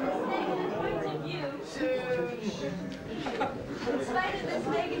 In spite of this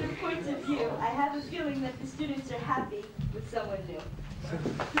negative point of view, I have a feeling that the students are happy with someone new.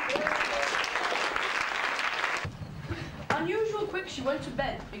 Unusual quick she went to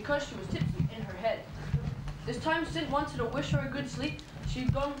bed because she was tipsy in her head. This time Sint wanted to wish her a good sleep.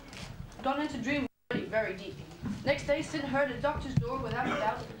 She'd gone into dream already very deep. Next day Sint heard a doctor's door without a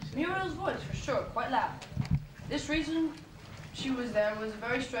doubt. Muriel's voice for sure, quite loud. This reason she was there was a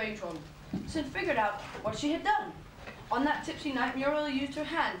very strange one. Sint figured out what she had done. On that tipsy night, Muriel used her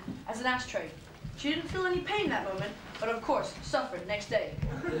hand as an ashtray. She didn't feel any pain that moment, but of course, suffered next day.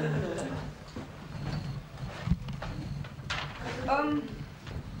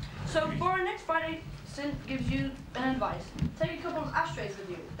 So for our next Friday, Sint gives you an advice. Take a couple of ashtrays with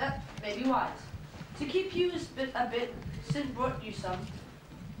you. That may be wise. To keep you a bit, Sint brought you some.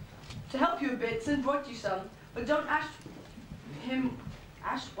 To help you a bit, Sint brought you some, but don't ask him.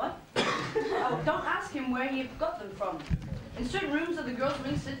 Ash what? Oh, don't ask him where he got them from. In certain rooms of the girls'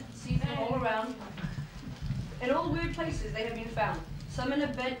 wing, Sint sees them all around. In all weird places they have been found. Some in a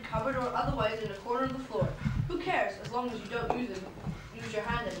bed, cupboard, or otherwise in a corner of the floor. Who cares, as long as you don't use your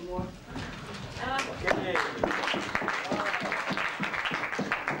hand anymore. Okay.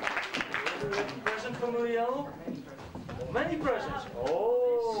 Present for Muriel? Many presents.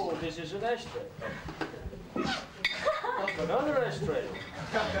 Oh, this is an ashtray. Another ashtray.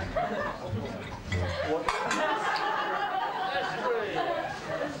 What is this? Ashtray.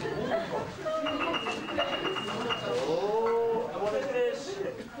 Oh, and what is this?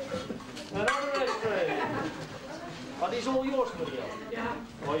 Another ashtray. Are these all yours, Muriel? Yeah.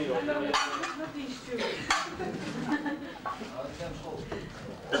 Oh, yours. Not these two.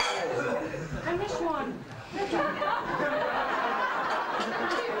 I missed one.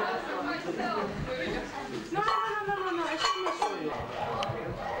 No, I still missed one.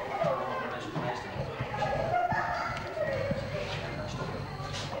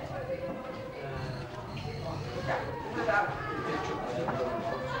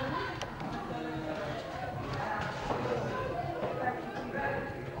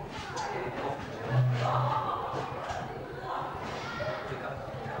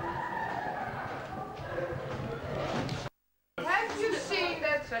 Have you seen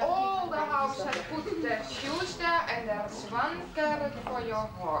that all the house has put their shoes there and there's one carrot for your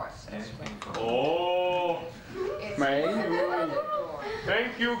horses? Oh,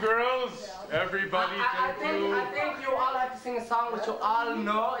 thank you, girls. Everybody, thank you. I think you all have to sing a song which you all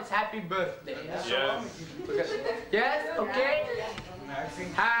know. It's Happy Birthday. Yes. Yes, okay?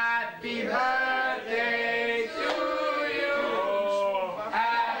 Happy birthday to you.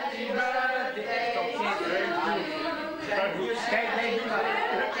 Happy birthday. Thank you.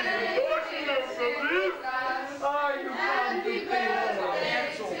 Oh, you can't do that.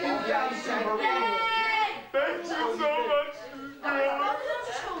 Thank you so much.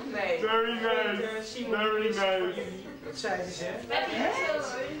 Very nice. Very nice. Wat zeiden ze?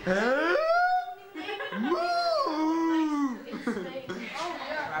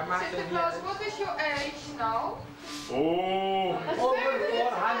 Sinterklaas, what is your age now? Oh, Over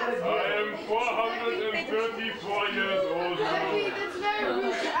 400 I am 434 years old now. Happy, that's very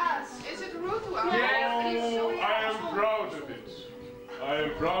rude to ask. Is it rude to ask? Oh, I am proud of it. I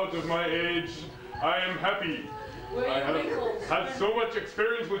am proud of my age. I am happy. I have had so much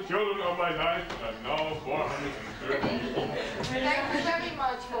experience with children all my life, and now 430. Thank you very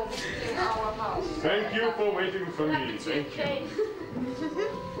much for visiting our house. Thank you for waiting for me. Thank you.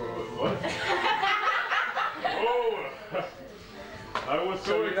 What? Oh! I was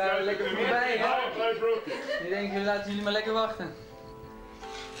so excited lekker to voorbij, hè? I broke it. Ik denk, laten jullie maar lekker wachten.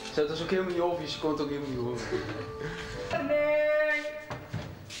 Zo, dat is ook helemaal niet obvious, je kon het ook helemaal niet horen.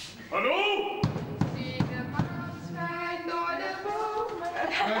 Hallo?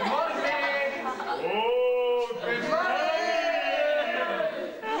 Good morning! Oh, good morning!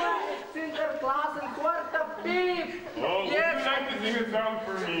 Sinterklaas en Zwarte Piet! Oh, would you like to sing a song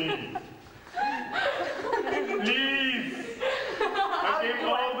for me? Please! I came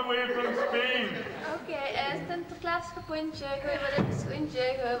all the way from Spain. Oké, Sinterklaas kapoentje, ik wil wat een schoentje,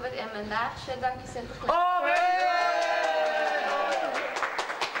 ik wil wat in mijn laarsje, dank je Sinterklaas. Oh, very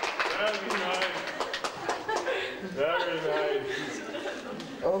nice. Very nice.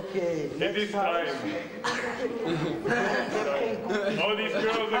 Okay. It is time. All these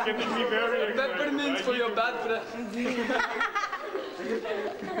girls are getting me very excited. Peppermint for your bad breath.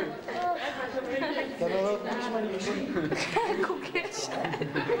 Koekjes.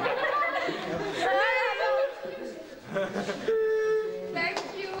 Thank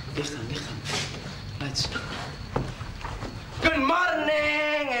you. Licht aan. Lights. Good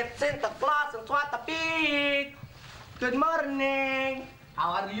morning! It's Sinterklaas and Zwarte Piet! Good morning!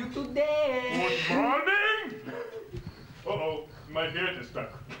 How are you today? Good morning! Uh-oh, my beard is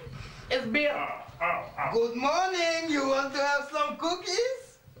stuck. It's beer. Ow. Good morning! You want to have some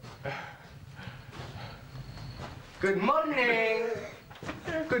cookies? Good morning!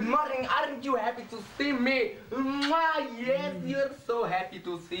 Good morning, aren't you happy to see me? Mwah, yes, you're so happy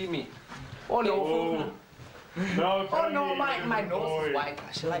to see me. Oh no. Oh, now Oh no, tell me, my nose boy, is white.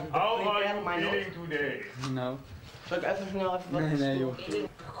 I should like to how are prepare you my nose. feeling today? Nou. Zal ik even snel even wat Nee, joh.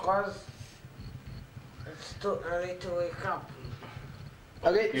 Because it's too early to wake up.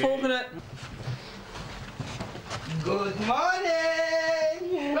 Oké, volgende. Good morning!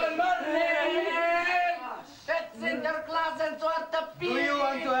 Good morning! It's Sinterklaas and Zwarte Piet! Do you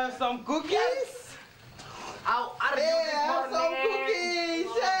want to have some cookies? How are you Hey, this have morning? some cookies!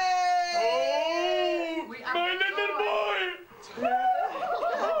 Hey! Oh, my little boy!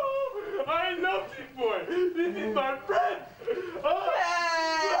 I love this boy! This is my friend! Oh,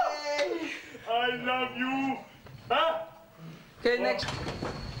 Hey! I love you! Huh? Okay, next.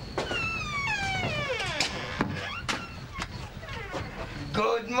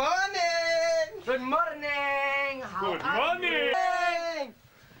 Good morning! Good morning! How Good are morning! you?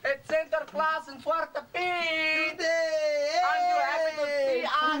 It's Sinterklaas and Zwarte Piet! Today! Aren't you happy to see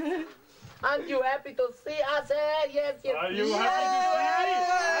us? Aren't you happy to see us? Yes. Are you happy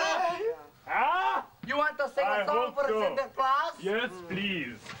to see me? Ah? You want to sing a I song hope for so. Sinterklaas? Yes,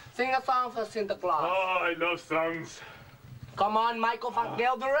 please. Sing a song for Sinterklaas. Oh, I love songs. Come on, Michael van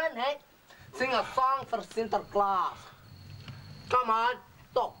Gelderen, hey? Sing a song for Sinterklaas. Come on,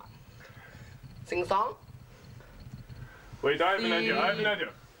 talk. Sing a song. Wait, I have an idea.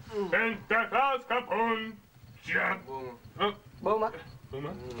 Sinterklaas kapon. Ja. Boma.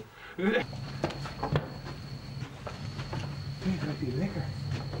 Boma. Lekker.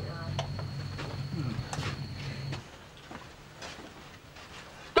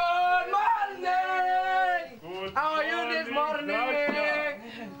 Good morning! Good How are you this morning?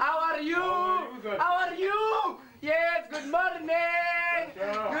 How are you? How are you? Yes, good morning!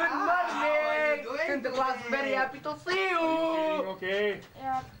 Good morning! Sinterklaas is very happy to see you! Okay.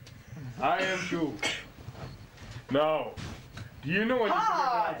 Ja. I am too. Now, do you know what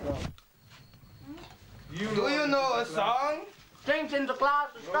Hi! Do you know a song? Sing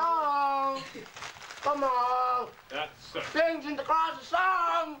Sinterklaas a song! Come on! That's Sing Sinterklaas a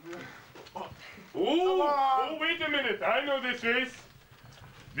song! Oh, wait a minute. I know this is.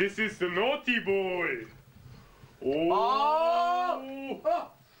 This is the naughty boy. Oh.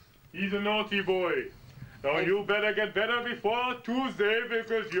 He's a naughty boy. Now you better get better before Tuesday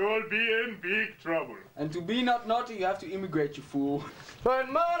because you'll be in big trouble. And to be not naughty, you have to immigrate, you fool. Good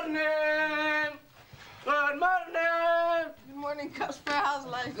morning! Good morning! Good morning, Casper. How's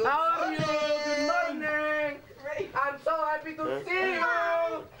life? How are you? Good morning! I'm so happy to see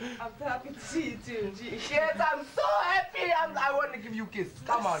you! I'm happy to see you too. Gee. Yes, I'm so happy! I want to give you a kiss.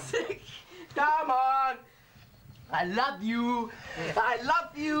 Come on. Come on! I love you! I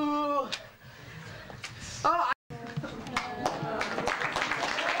love you! Oh,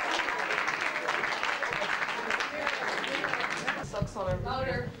 Sucks on everything.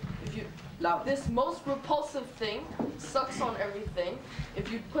 Louder. If you this most repulsive thing sucks on everything.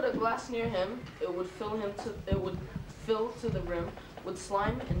 If you put a glass near him, it would fill to the rim with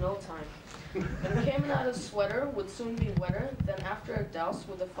slime in no time. And came out a sweater would soon be wetter than after a douse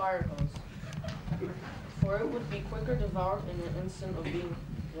with a fire hose, for it would be quicker devoured in an instant of being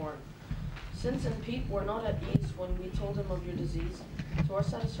worn. Since and Pete were not at ease when we told him of your disease, to our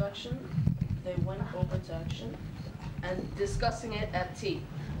satisfaction, they went over to action and discussing it at tea.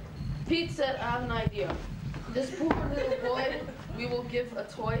 Pete said, I have an idea. This poor little boy, we will give a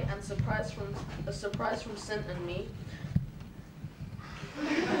toy and a surprise from Sin and me.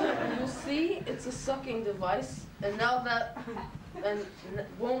 You see, it's a sucking device, and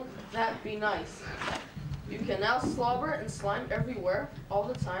won't that be nice? You can now slobber and slime everywhere, all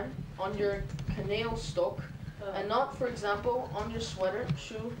the time, on your canal stock, and not, for example, on your sweater,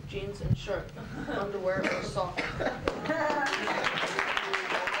 shoe, jeans, and shirt, underwear, or sock.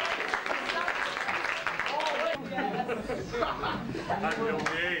 I'm your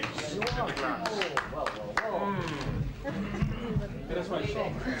age, Sinterklaas. That's my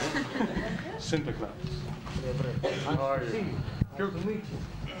song. Sinterklaas. How are you?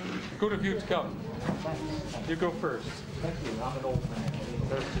 Good of you to come. You go first. Thank you. I'm an old man.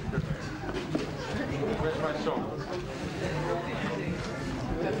 Where's my song?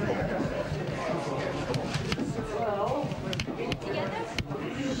 Well,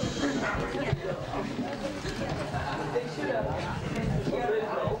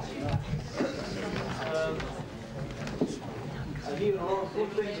 I hear a lot of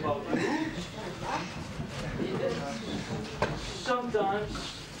good things about you. Sometimes,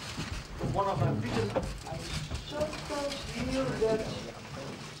 from one of my people, I sometimes hear that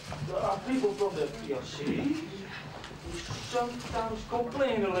there are people from the PRC who sometimes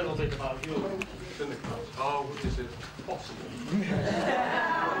complain a little bit about you. How is it possible?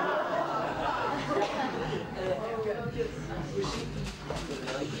 You see,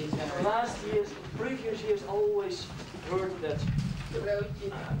 last years, previous years, always heard that they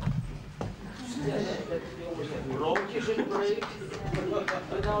always have broodjes in the break,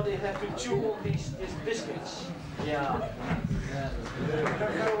 but now they have to chew on these biscuits. Yeah.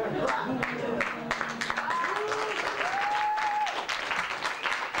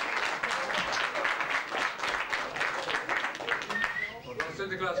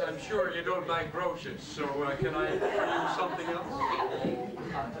 Sinterklaas, I'm sure you don't like broaches, so can I use something else?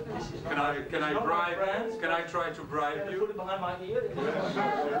 Can I bribe? Can I try to bribe you? Put it behind my ear. Put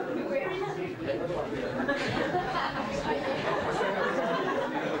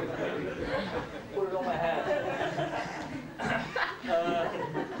it on my head.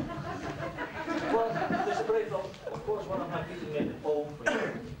 Well, Mr. Broodveld, of course, one of my people made a poem for you.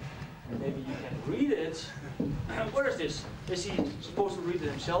 Maybe you can read it. Where is this? Is he supposed to read it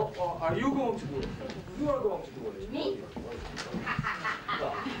himself, or are you going to do it? You are going to do it. Me?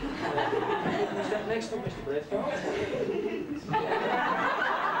 Well, stand next to Mr. Broodveld.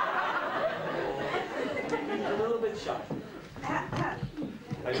 A little bit shy. I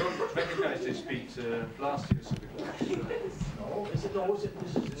don't recognize this beat. Last year's Sinterklaas. No, is it? No, is it?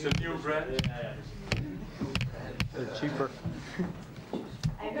 It's a new brand. Cheaper.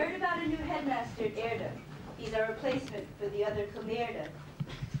 I heard about a new headmaster at Eerde. He's a replacement for the other Comeerde.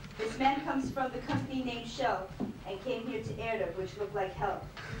 This man comes from the company named Shell and came here to Eerde, which looked like hell.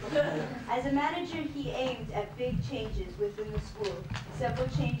 As a manager, he aimed at big changes within the school. Several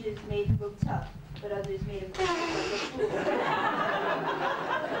changes made him look tough, but others made him look like a fool.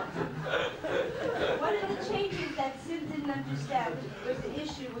 One of the changes that Sid didn't understand was the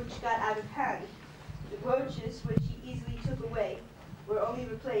issue which got out of hand. The roaches, which he easily took away, were only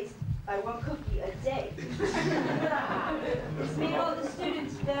replaced by one cookie a day. This made all the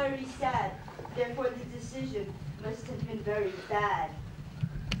students very sad. Therefore, the decision must have been very bad.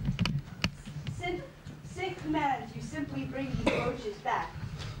 Sid commands you simply bring these roaches back.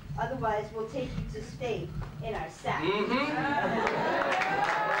 Otherwise, we'll take you to Spain in our sack.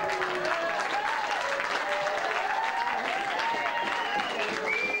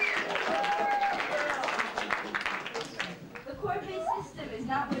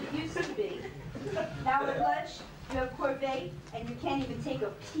 Not what it used to be. Now at lunch, you have corvée, and you can't even take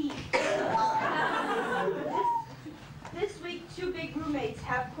a pee. This week, 2 big roommates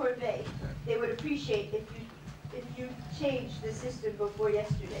have corvée. They would appreciate if you changed the system before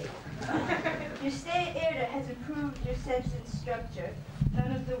yesterday. Your stay at Eerde has improved your sentence structure.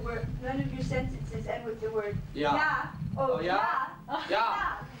 None of your sentences end with the word yeah. Oh, yeah.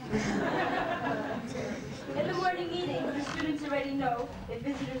 Yeah. In the morning meeting, the students already know if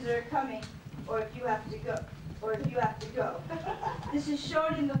visitors are coming or if you have to go. This is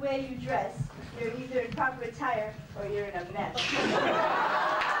shown in the way you dress. You're either in proper attire or you're in a mess.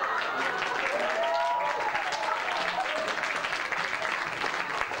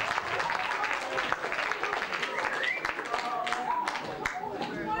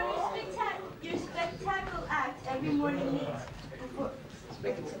 Your spectacle act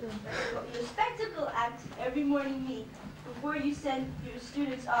every morning meet before you send your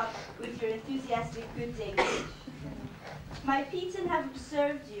students off with your enthusiastic good day speech. My Peyton have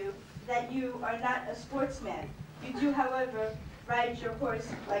observed you that you are not a sportsman. You do, however, ride your horse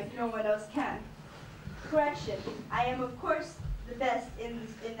like no one else can. Correction, I am of course the best in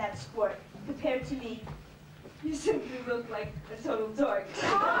that sport. Compared to me, you simply look like a total dork.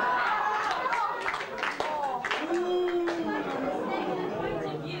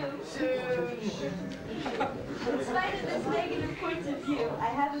 In spite of this negative point of view, I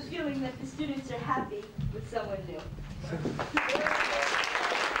have a feeling that the students are happy with someone new.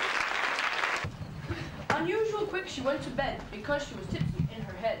 Unusual quick she went to bed because she was tipsy in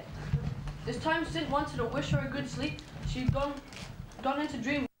her head. This time Sint wanted to wish her a good sleep. She'd gone into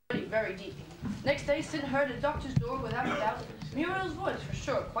dream already very deep. Next day Sint heard at the doctor's door without a doubt Muriel's voice for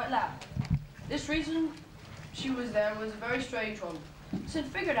sure, quite loud. This reason she was there was a very strange one. Sint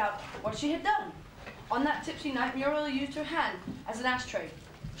figured out what she had done. On that tipsy night, Muriel used her hand as an ashtray.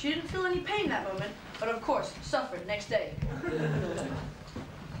 She didn't feel any pain that moment, but of course, suffered next day.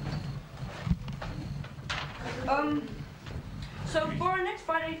 So for our next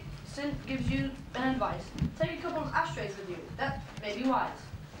Friday, Sint gives you an advice. Take a couple of ashtrays with you. That may be wise.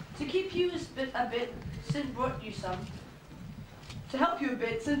 To keep you a bit, Sint brought you some. To help you a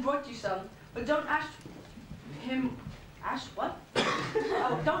bit, Sint brought you some, but don't ask him. Ash what?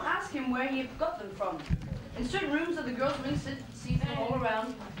 Oh, don't ask him where he got them from. In certain rooms of the girls' wing, Sint sees them all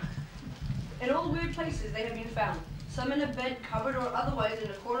around. In all the weird places they have been found. Some in a bed, cupboard, or otherwise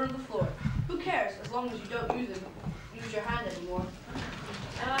in a corner of the floor. Who cares, as long as you don't use your hand anymore.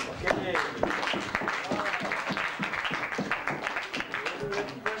 Okay.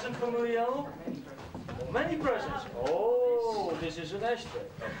 Present for Muriel? Many presents. Oh, this is an ashtray.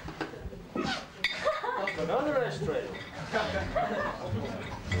 Another ashtray.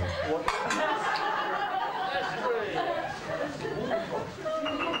 What is this? Ashtray.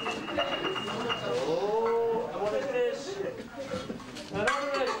 Oh, and what is this?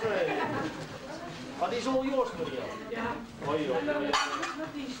 Another ashtray. Are these all yours, Muriel? Yeah. Oh, you don't.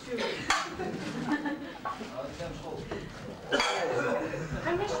 Not these two.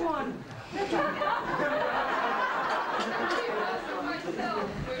 I missed one.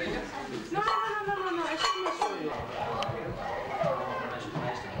 No, I still missed one.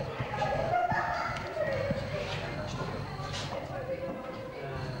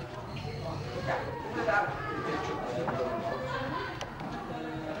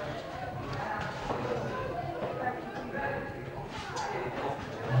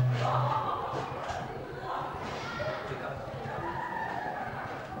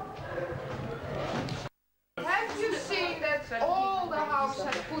 Have you seen that all the house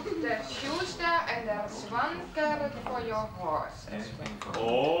has put their shoes there and there's one carrot for your horses?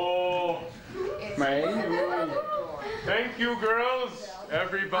 Oh, It's thank you, girls.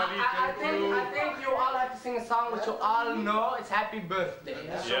 Everybody, I thank you. think you all have to sing a song which you all know. It's Happy Birthday.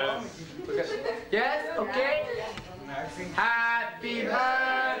 Yes. Yes, okay? Happy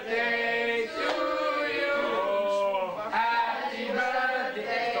birthday to you. Happy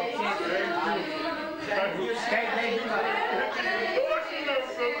birthday to you. Thank you.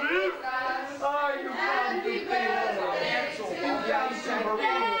 Oh, you can't do that.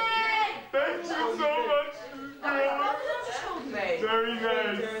 Thank you so much. Very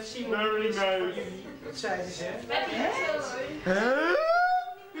nice. Very nice. Wat zeiden ze?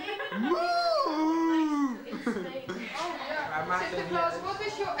 Sinterklaas, what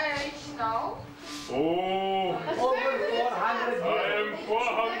is your age now? Oh, Over 400 I am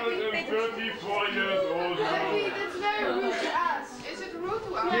 434 years old now. That's very rude to ask. Is it rude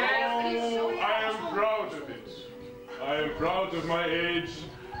to ask? Oh, I am proud of it. I am proud of my age.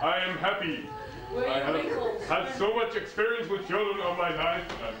 I am happy. I have had so much experience with children all my life,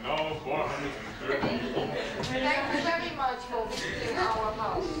 and now 430. Thank you very much for visiting our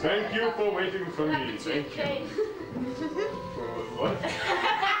house. Thank you for waiting for me. Thank you. What?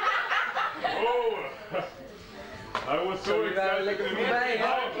 Oh, I was so excited lekker and voorbij, hè?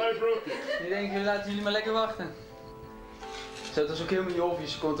 I broke it. Die denken, laten jullie maar lekker wachten. Zo, dat is ook helemaal niet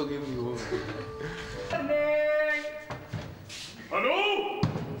obvious, je kon het ook helemaal niet horen. Nee. Hallo?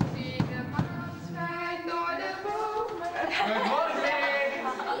 Zie de maan schijnt door de bomen. Good morning.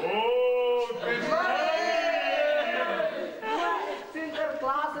 Oh, good morning.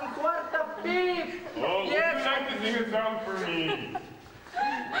 Sinterklaas een zwarte piet. song for me.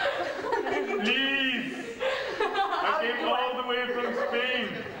 Please. I came all the way from Spain.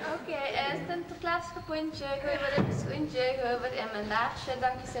 Oké, Sinterklaas kapoentje, ik wil wat een schoentje, ik wil wat in mijn laarsje,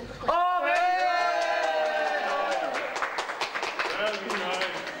 dank je Sinterklaas. Oh, very nice.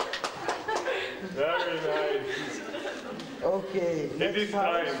 Very nice. Okay. It is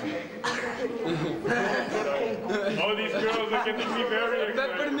time. All these girls are getting me very excited.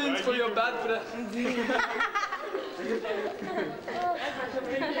 Peppermint for your bad breath.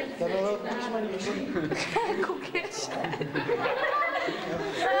 Koekjes.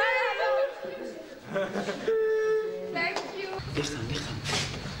 Thank you. Licht aan.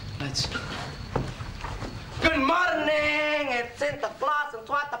 Lights. Good morning, it's Sinterklaas and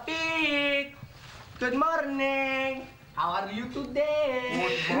Zwarte Piet. Good morning. How are you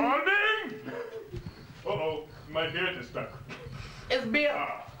today? Good morning. Uh-oh, my beard is stuck. It's beer.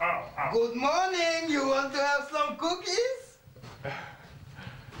 Ow. Good morning. You want to have some cookies?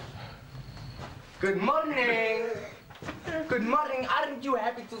 Good morning. Good morning. Aren't you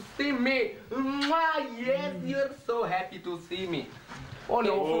happy to see me? Mwah, yes, you're so happy to see me. Oh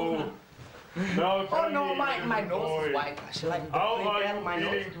no. Oh, now Oh no, my nose is white. How are you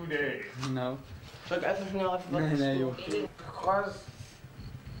feeling today? No. Zal ik even snel even wat Nee, joh. Because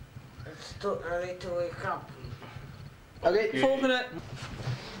it's too early to wake up. Oké, volgende.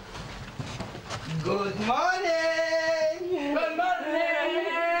 Good morning. Good morning.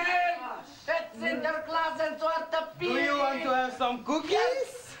 It's Sinterklaas and Zwarte Piet. Do you want to have some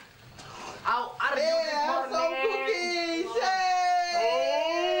cookies? How are you this morning? Some cookies.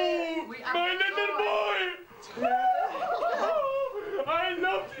 Oh, my little boy. I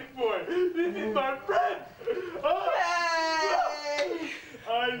love this boy. This is my friend. Oh,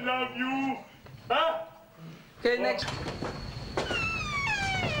 I love you. Huh? Okay, next.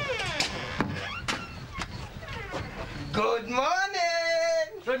 Good morning.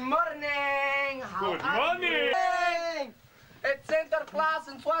 Good morning. How Good are morning. you? It's Sinterklaas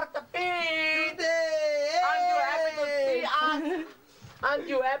and Zwarte Piet. Aren't you happy to see us? Aren't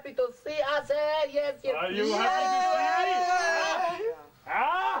you happy to see us? Yes, yes. Are you happy to see me?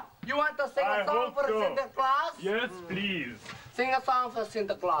 Ah? You want to sing a song for Sinterklaas? Yes, please. Sing a song for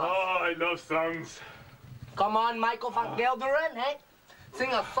Sinterklaas. Oh, I love songs. Come on, Michael van Gelderen, hey?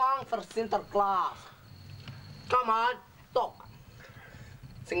 Sing a song for Sinterklaas. Come on, talk.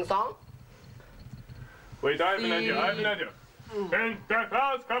 Sing a song. Wait, I have an idea.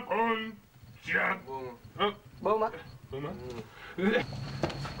 Sinterklaas kapon. Ja. Boma. Boma. Lekker.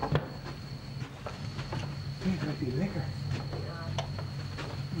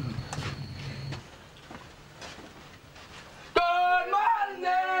 Good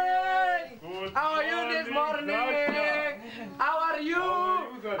morning! How are you this morning? How are you?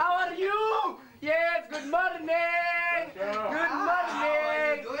 How are you? Yes, good morning! Good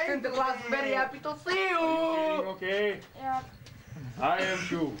morning! Sinterklaas is very happy to see you! Okay. Ja. I am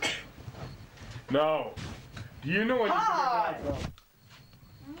too. Now, do you know what Hi!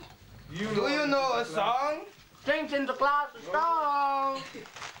 Do you know a song? Sing Sinterklaas a song!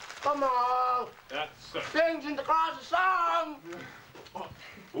 Come on! Sing Sinterklaas a song!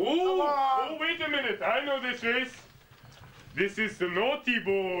 Oh, wait a minute. I know this race. This is the naughty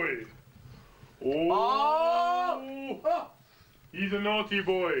boy. Oh. He's a naughty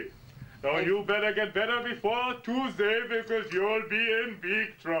boy. Now you better get better before Tuesday because you'll be in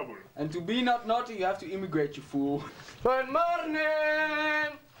big trouble. And to be not naughty, you have to immigrate, you fool. Good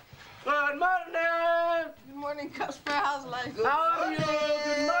morning! Good morning! Good morning, Casper. How's life? How are you?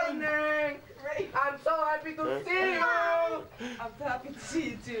 Good morning! I'm so happy to see you! I'm happy to see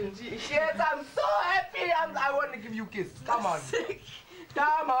you too. Gee. Yes, I'm so happy! I want to give you a kiss. Come on.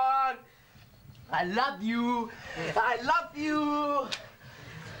 Come on! I love you! I love you!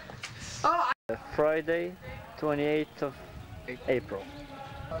 Oh, Friday, 28th of April.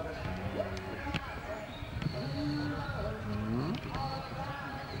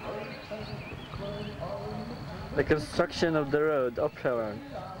 The construction of the road, Opshalan.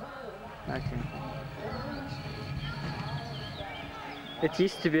 Okay. It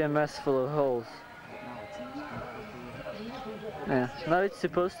used to be a mess full of holes. Yeah, now it's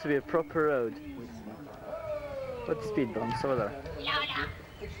supposed to be a proper road. What speed bumps over there?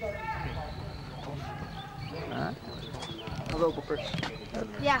 Huh? Hello, Poppers.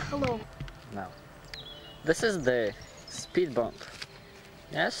 Ja, hello. Now, this is the speed bump.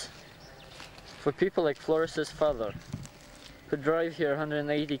 Yes? For people like Floris's father, who drive here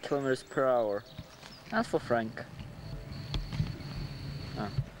 180 kilometers per hour. And for Frank. Oh.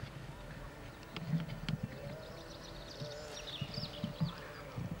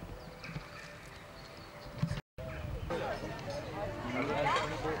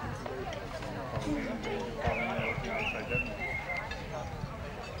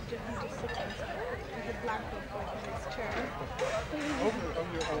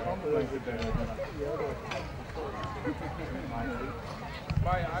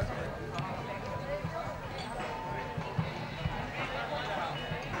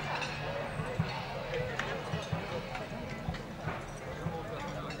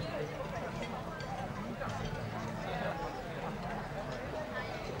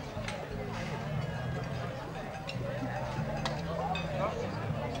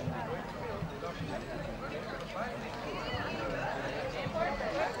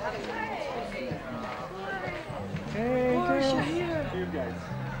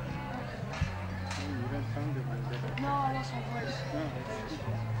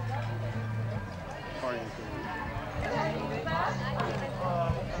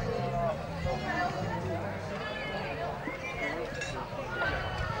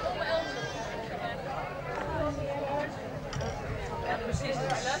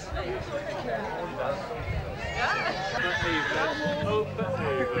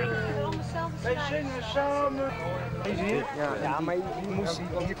 Wij zingen samen. Ja, maar je moest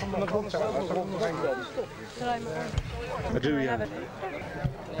hier van de grond zijn. Wat doe je?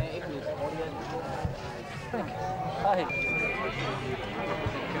 Nee, ik niet. Hi.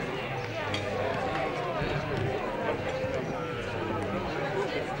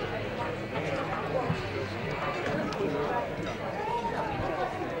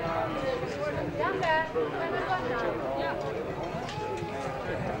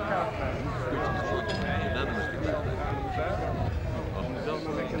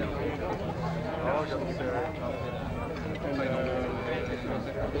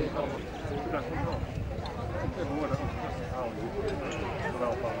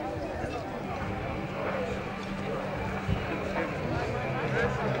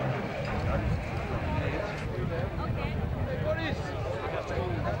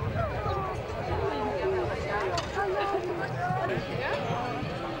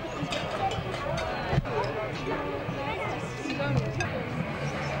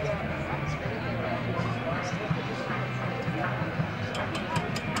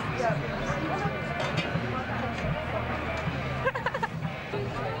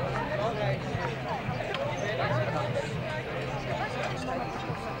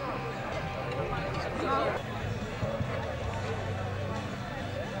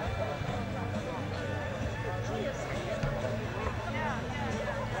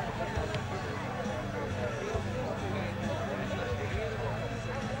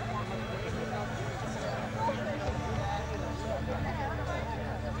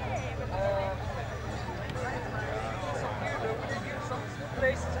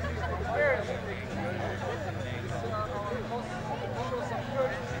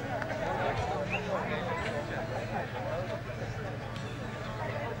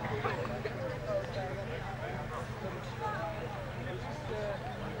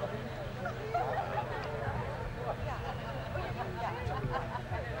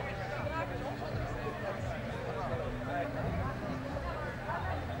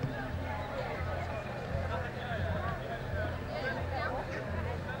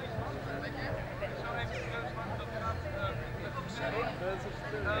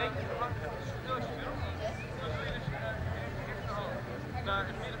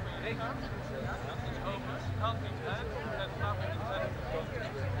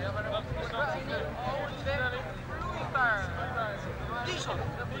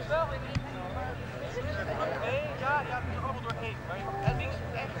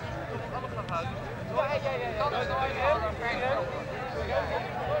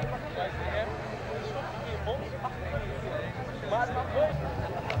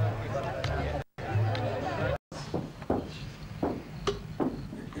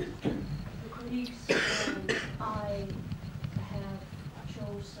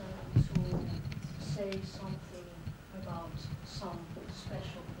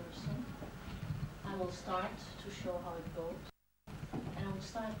 Start to show how it goes, and I would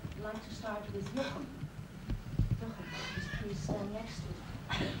like to start with Jochem. Jochem, please stand next to me.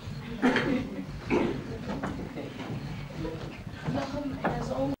 Jochem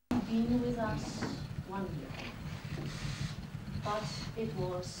has only been with us 1 year, but it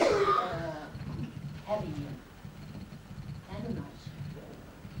was a heavy year and a nice year.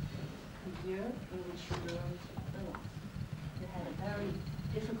 A year in which you learned a lot. You had a very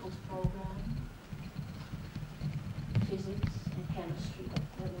difficult program. Physics and chemistry.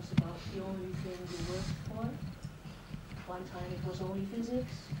 That was about the only thing we worked for. One time it was only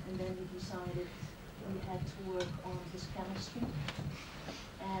physics, and then we decided we had to work on this chemistry.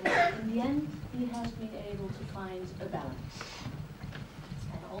 And in the end, he has been able to find a balance.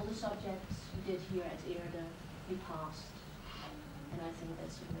 And all the subjects he did here at Eerde, he passed. And I think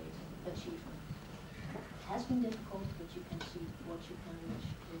that's a great achievement. It has been difficult, but you can see what you can reach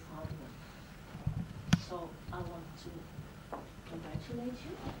with hard work. So I want to congratulate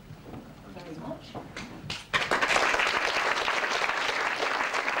you very much.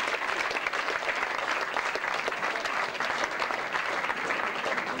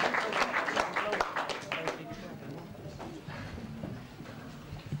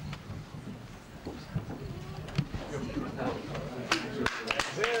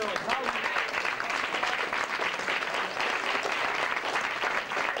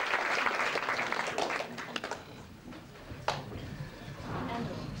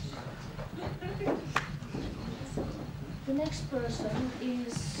 The next person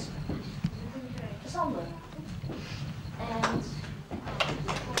is Sander. And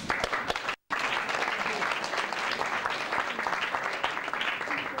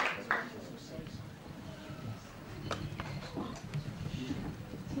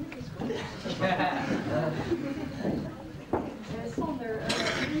Sander,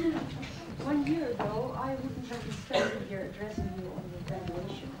 1 year ago I wouldn't have been standing here addressing you on your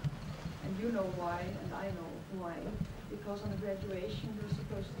graduation. And you know why, and I know why. Because on a graduation you're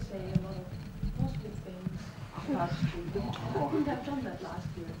supposed to say a lot of positive things about you. I couldn't have done that last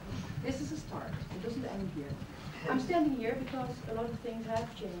year. This is a start. It doesn't end here. I'm standing here because a lot of things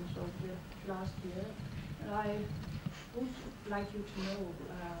have changed over the last year. And I would like you to know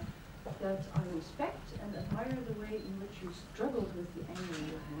that I respect and admire the way in which you struggled with the anger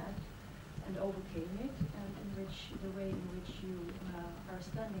you had and overcame it, and the way in which you are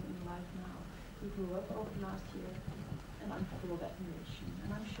standing in life now. You grew up over the last year, and I'm full of admiration.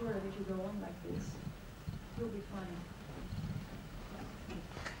 And I'm sure that if you go on like this, you'll be fine.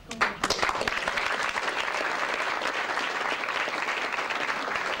 Congratulations.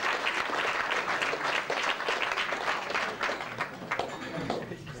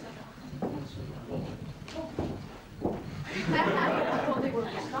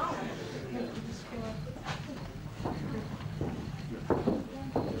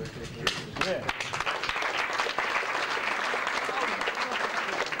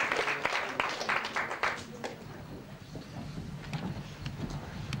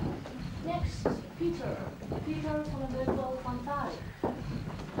 Peter van de Broodveld van Taai.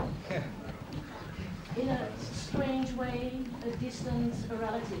 In a strange way, a distant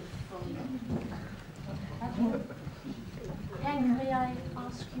relative from you. And may I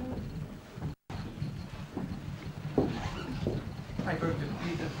ask you? I worked with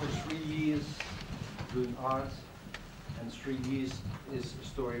Peter for 3 years doing art, and 3 years is a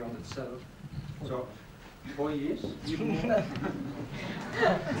story on itself. So 4 years, even more.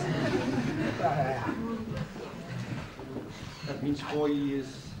 That means 4 years.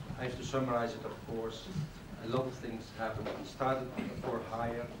 I have to summarize it, of course. A lot of things happened. We started for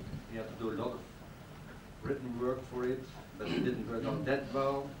hire. We had to do a lot of written work for it, but it didn't work out that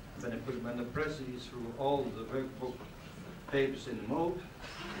well. When the press threw all the workbook papers in the mold,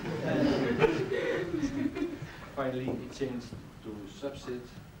 and finally it changed to subsit,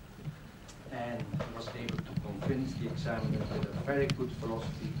 and I was able to convince the examiner with a very good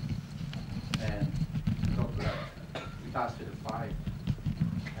philosophy, and we passed with a 5.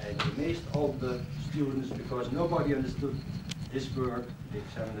 And we amazed all the students because nobody understood this work the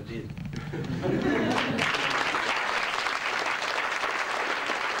examiner did.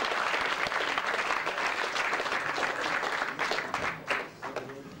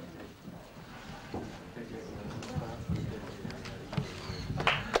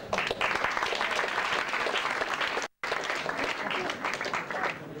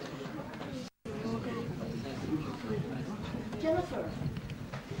 Jennifer.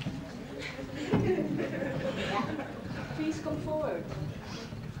 Please come forward.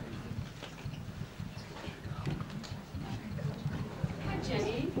 Hi,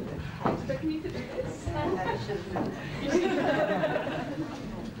 Jenny. I expect me to do this.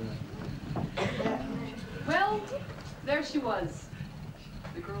 Well, there she was.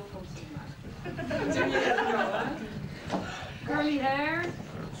 The girl from Sinterklaas. 2 years ago, huh? Curly hair,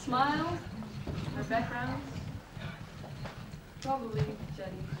 smile, her background. Probably,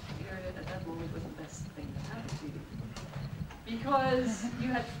 Jenny, Eerde at that moment was the best thing that happened to you. Because you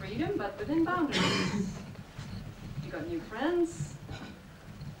had freedom, but within boundaries. You got new friends,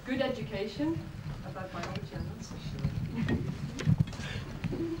 good education, about my own channels.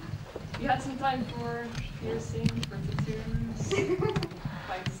 You had some time for piercing, for tattoos,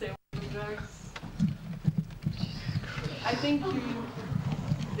 trying to stay away from drugs. I think you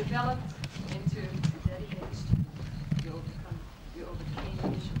developed into to dedicate to you overcame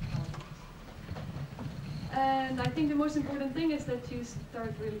initial problems. And I think the most important thing is that you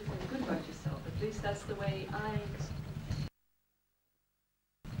start really feeling good about yourself. At least that's the way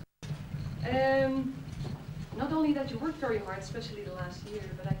not only that you worked very hard, especially the last year,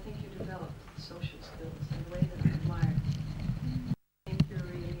 but I think you developed social skills in a way that I admire. I think you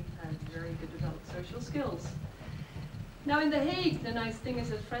really have very good developed social skills. Now in The Hague, the nice thing is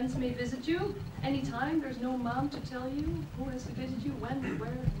that friends may visit you anytime. There's no mom to tell you who has to visit you, when, where,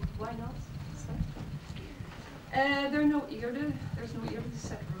 and why not. There are no Eerde. There's no Eerde to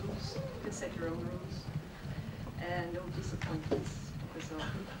set rules. You can set your own rules. And no disappointments because of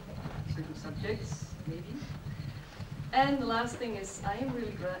certain subjects, maybe. And the last thing is, I am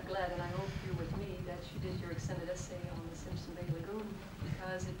really glad, and I hope you're with me, that you did your extended essay on the Simpson Bay Lagoon,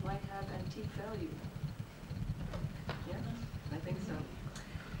 because it might have antique value. Yeah, I think so.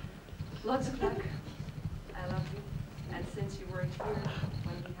 Lots of luck. I love you. And since you weren't here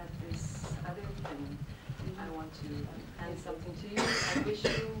when we had this other thing, I want to hand something to you. I wish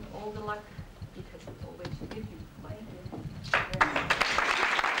you all the luck, because it's always to give you.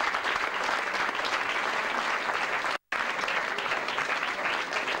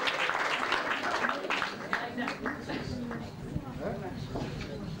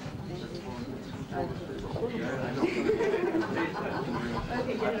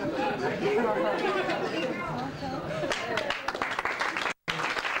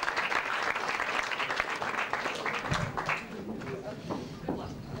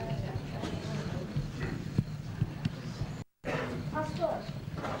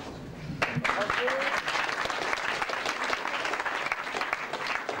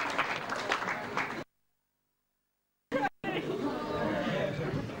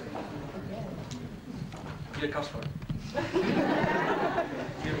 Dear Casper,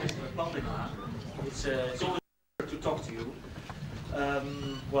 dear Mr. Plantinga, it's always a pleasure to talk to you.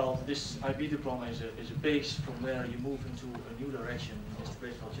 Well, this IB diploma is a base from where you move into a new direction. Mr.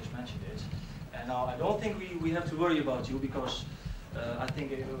 Broodveld just mentioned it. And now I don't think we have to worry about you, because I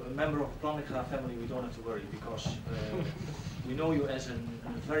think a member of the Plantinga family, we don't have to worry, because we know you as a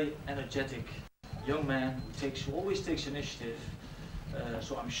very energetic young man who always takes initiative.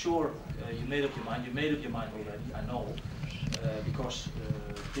 So I'm sure you made up your mind. You made up your mind already, I know, because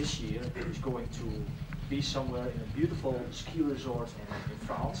this year he's going to be somewhere in a beautiful ski resort in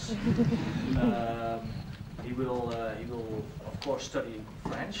France. He will, of course, study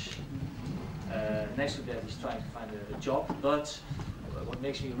French. Next to that, he's trying to find a job. But what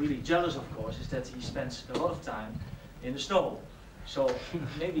makes me really jealous, of course, is that he spends a lot of time in the snow. So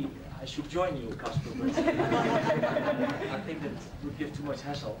maybe I should join you, Casper, but I think that would give too much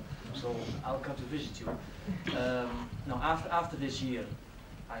hassle. So I'll come to visit you. Now, after this year,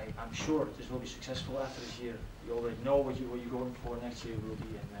 I'm sure this will be successful. After this year, you already know what you're going for. Next year, we'll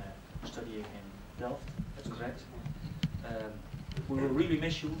be studying in Delft. That's correct. We will really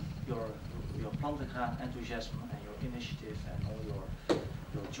miss you, your Plantinga enthusiasm and your initiative and all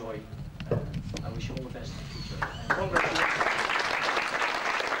your joy. I wish you all the best in the future. And congratulations.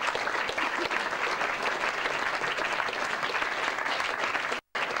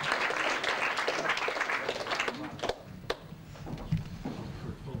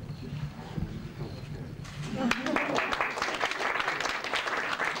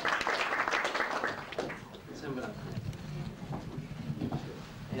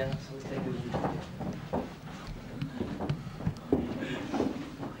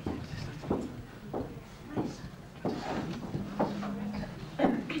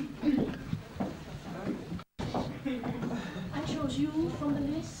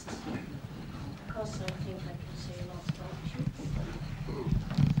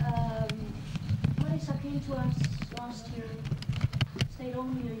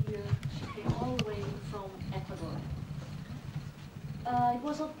 It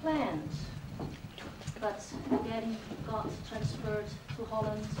was not planned, but Daddy got transferred to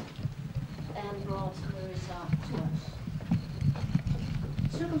Holland and brought Marissa to us.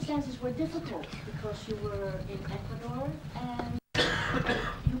 Circumstances were difficult because you were in Ecuador and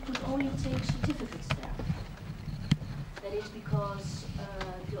you could only take certificates there. That is because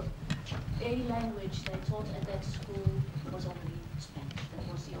the A language they taught at that school was only Spanish.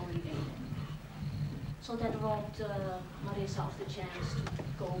 That was the only A language. So that robbed Marissa of the chance to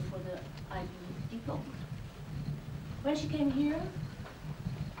go for the IB diploma. When she came here,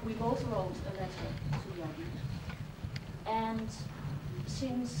 we both wrote a letter to the IB. And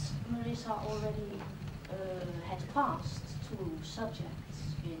since Marissa already had passed 2 subjects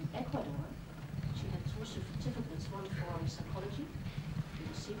in Ecuador, she had 2 certificates, one for psychology, in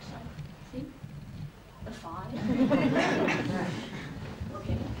the 6th, I think,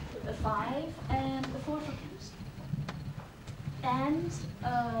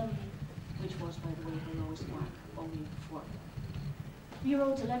 me before. We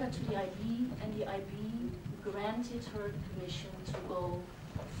wrote a letter to the IB, and the IB granted her permission to go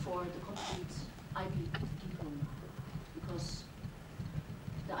for the complete IB diploma, because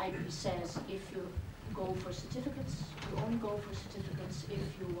the IB says if you go for certificates, you only go for certificates.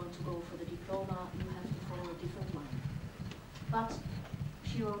 If you want to go for the diploma, you have to follow a different line. But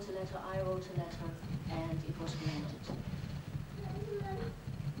she wrote a letter, I wrote a letter, and it was granted.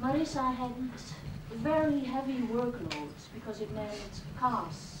 Marissa had very heavy workloads because it meant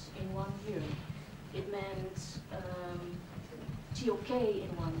CAS in 1 year. It meant TOK in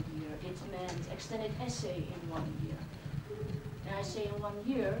 1 year. It meant extended essay in 1 year. And I say in 1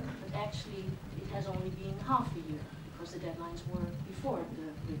 year, but actually it has only been half a year because the deadlines were before the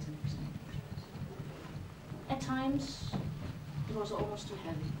written exam. At times, it was almost too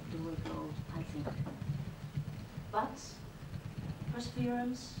heavy, the workload, I think. But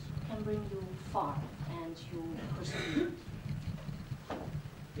perseverance can bring you far, and you persevered.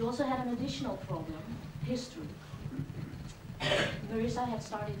 You also had an additional problem, history. Marissa had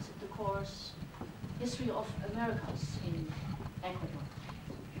started the course History of Americas in Ecuador.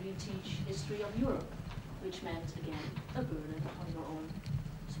 We teach history of Europe, which meant, again, a burden on your own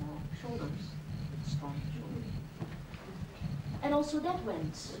small shoulders, strong shoulders. And also that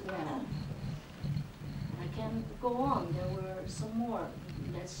went well. I can go on. There were some more,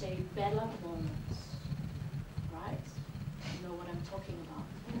 let's say, bad luck moments, right? You know what I'm talking about.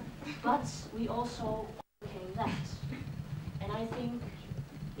 But we also overcame that. And I think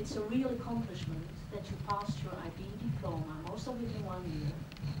it's a real accomplishment that you passed your IB diploma, most of it in 1 year,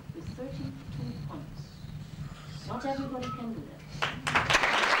 with 32 points. Not everybody can do that.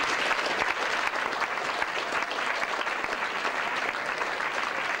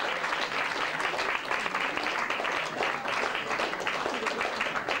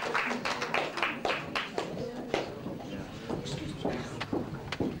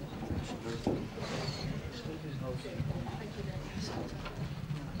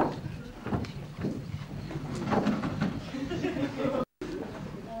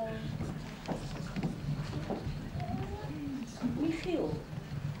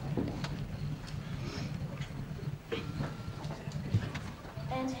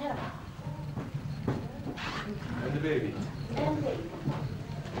 And the baby. And the baby.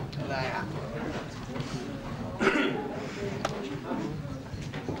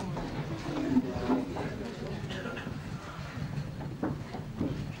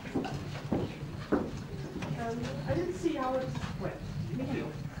 I didn't see how it went. Video.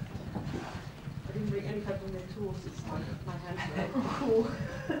 I didn't bring any peppermint tools this time. My hands were cool.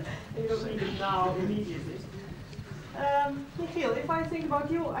 You don't need it now immediately. Michiel, if I think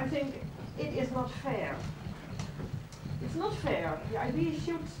about you, I think it is not fair. It's not fair. The IB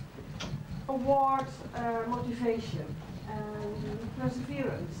should award motivation and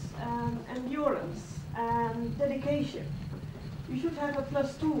perseverance and endurance and dedication. You should have a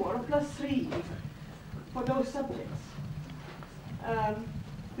 +2 or a +3 even for those subjects.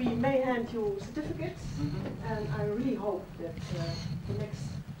 We may hand you certificates, and I really hope that the next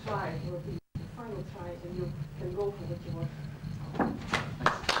try will be the final try and you can go for what you want.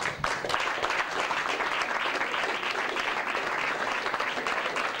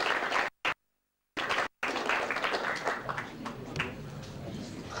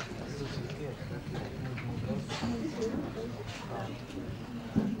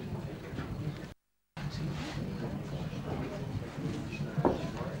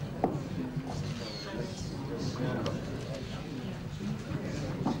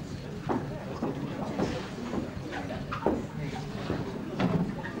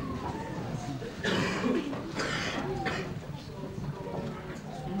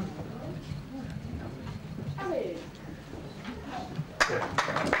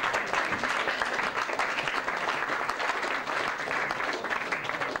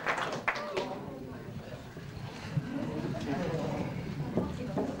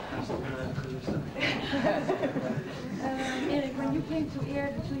 Erik, when you came to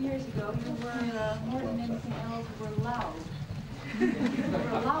Eerde 2 years ago, you were more than anything else, you were loud. You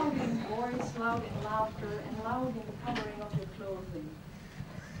were loud in voice, loud in laughter, and loud in the coloring of your clothing.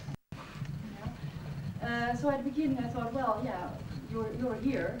 Yeah? So at the beginning I thought, well, yeah, you're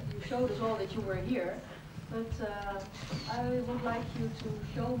here. You showed us all that you were here, but I would like you to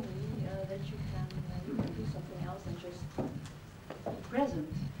show me that you can do something else than just be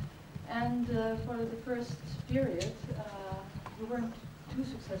present. And for the first period, you weren't too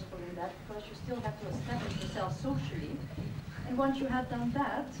successful in that because you still had to establish yourself socially. And once you had done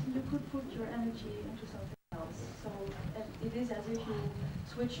that, you could put your energy into something else. So it is as if you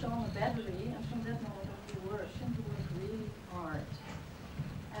switched on a battery, and from that moment on you were simply hard.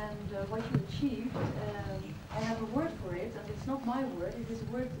 And what you achieved, I have a word for it, and it's not my word, it is a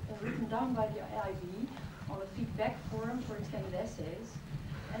word written down by the IB on a feedback form for extended essays,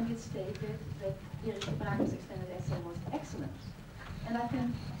 and it stated that Eerde Braker's extended essay was excellent. And I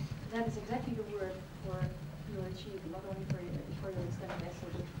think that is exactly the word for your achievement, not only for your extended essay,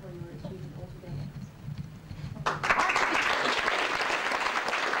 but for your achievement altogether.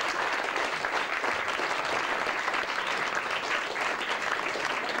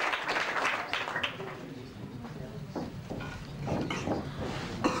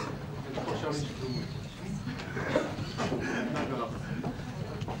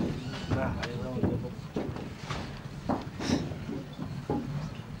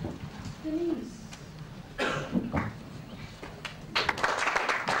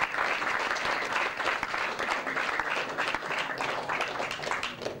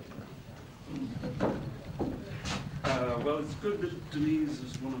 Well, it's good that Denise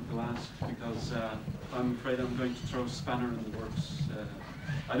is one of the last, because I'm afraid I'm going to throw a spanner in the works.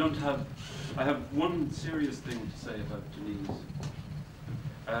 I have one serious thing to say about Denise.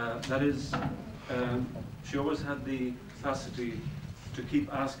 That is, she always had the capacity to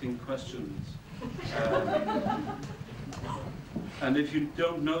keep asking questions. And if you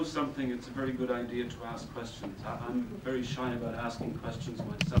don't know something, it's a very good idea to ask questions. I'm very shy about asking questions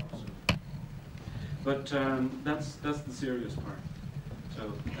myself. So. But that's the serious part.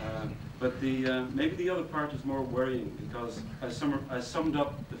 So, but the maybe the other part is more worrying, because I summed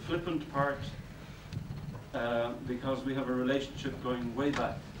up the flippant part because we have a relationship going way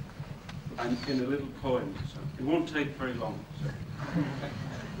back, and in a little poem. So it won't take very long. So.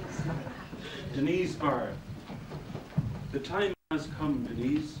 Denise Barr. The time has come,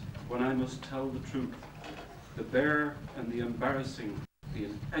 Denise, when I must tell the truth, the bare and the embarrassing, the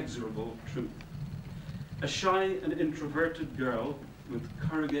inexorable truth. A shy and introverted girl with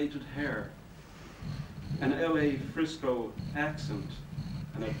corrugated hair, an LA Frisco accent,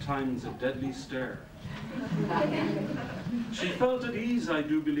 and at times a deadly stare. She felt at ease, I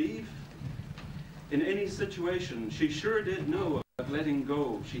do believe. In any situation, she sure did know about letting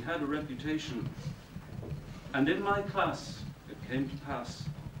go. She had a reputation. And in my class, it came to pass,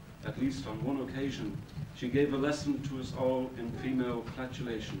 at least on one occasion, she gave a lesson to us all in female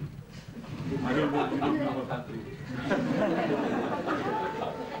flatulation. I don't know, you don't know what that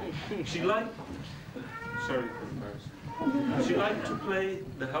means. She liked, sorry for embarrassing. She liked to play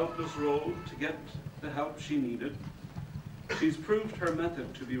the helpless role to get the help she needed. She's proved her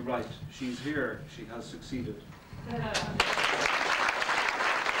method to be right. She's here, she has succeeded.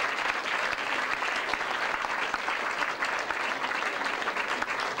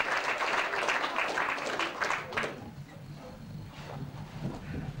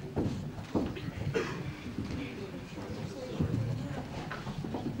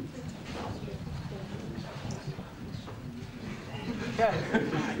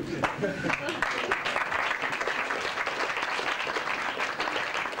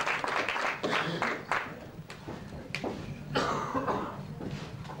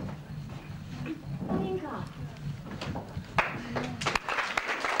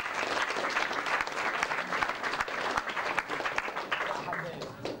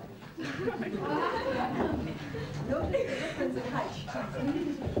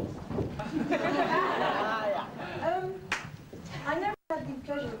 I never had the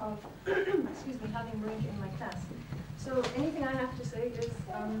pleasure of, excuse me, having Marinka in my class. So anything I have to say is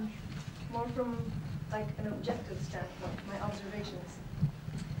more from like an objective standpoint, my observations.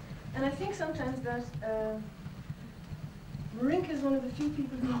 And I think sometimes that Marinka is one of the few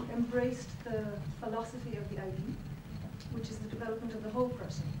people who embraced the philosophy of the IB, which is the development of the whole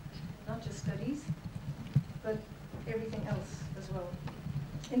person, not just studies, but everything else as well.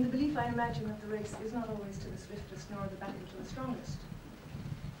 In the belief, I imagine, that the race is not always to the swiftest nor the battle to the strongest.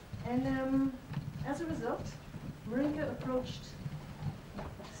 And as a result, Marinka approached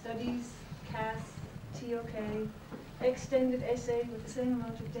studies, CAS, TOK, extended essay with the same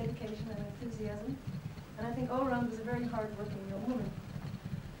amount of dedication and enthusiasm, and I think all around was a very hard-working young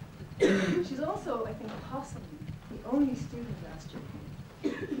woman. She's also, I think, possibly the only student last year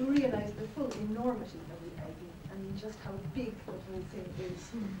who realized the full enormity of the IB. I mean, just how big the whole thing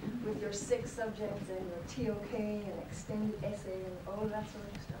is, with your 6 subjects and your TOK and extended essay and all that sort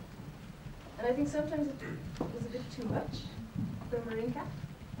of stuff. And I think sometimes it was a bit too much for Marinka,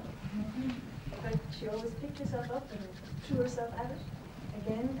 but she always picked herself up and threw herself at it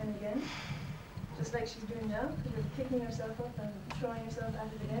again and again, just like she's doing now, picking herself up and throwing herself at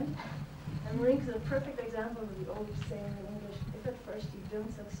it again. And Marinka's a perfect example of the old saying in English, if at first you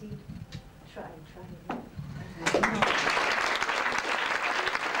don't succeed, try again.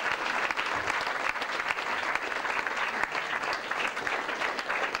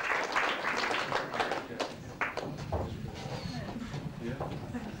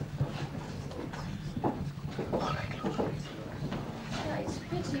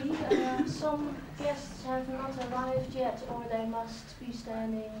 some guests have not arrived yet, or they must be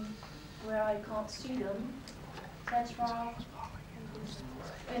standing where I can't see them. That's Ralph,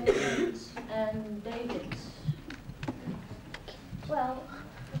 Vincent, and David. Well,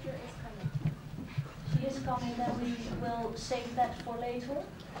 she is coming, then we will save that for later.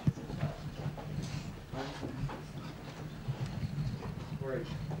 Great.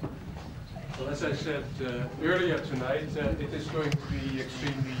 Well, as I said earlier tonight, it is going to be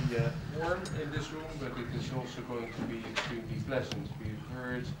extremely warm in this room, but it is also going to be extremely pleasant. We've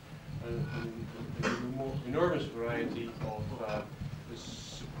heard an enormous variety of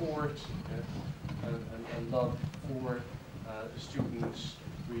support and love for the students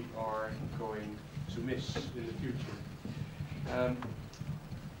we are going to miss in the future.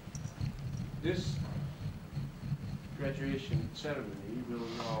 This graduation ceremony will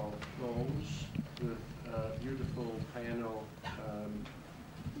now close with beautiful piano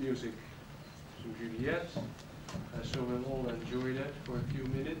music from Juliet. So we'll all enjoy that for a few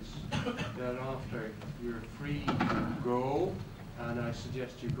minutes. Thereafter, you're free to go, and I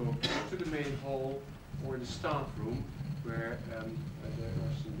suggest you go to the main hall or the staff room where there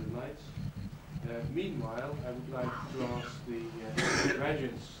are some delights. Meanwhile, I would like to ask the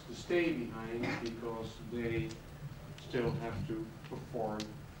graduates to stay behind because they still have to perform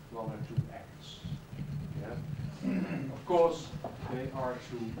one or two acts. Yeah? Of course, they are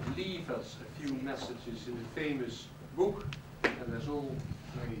to leave us a few messages in the famous book, and there's always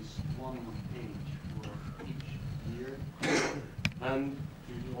one page for each year. And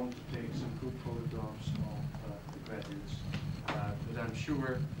we want to take some good photographs of the graduates. But I'm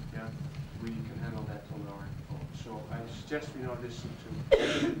sure, yeah, we can handle that on our phone. So I suggest we now listen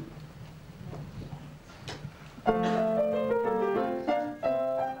to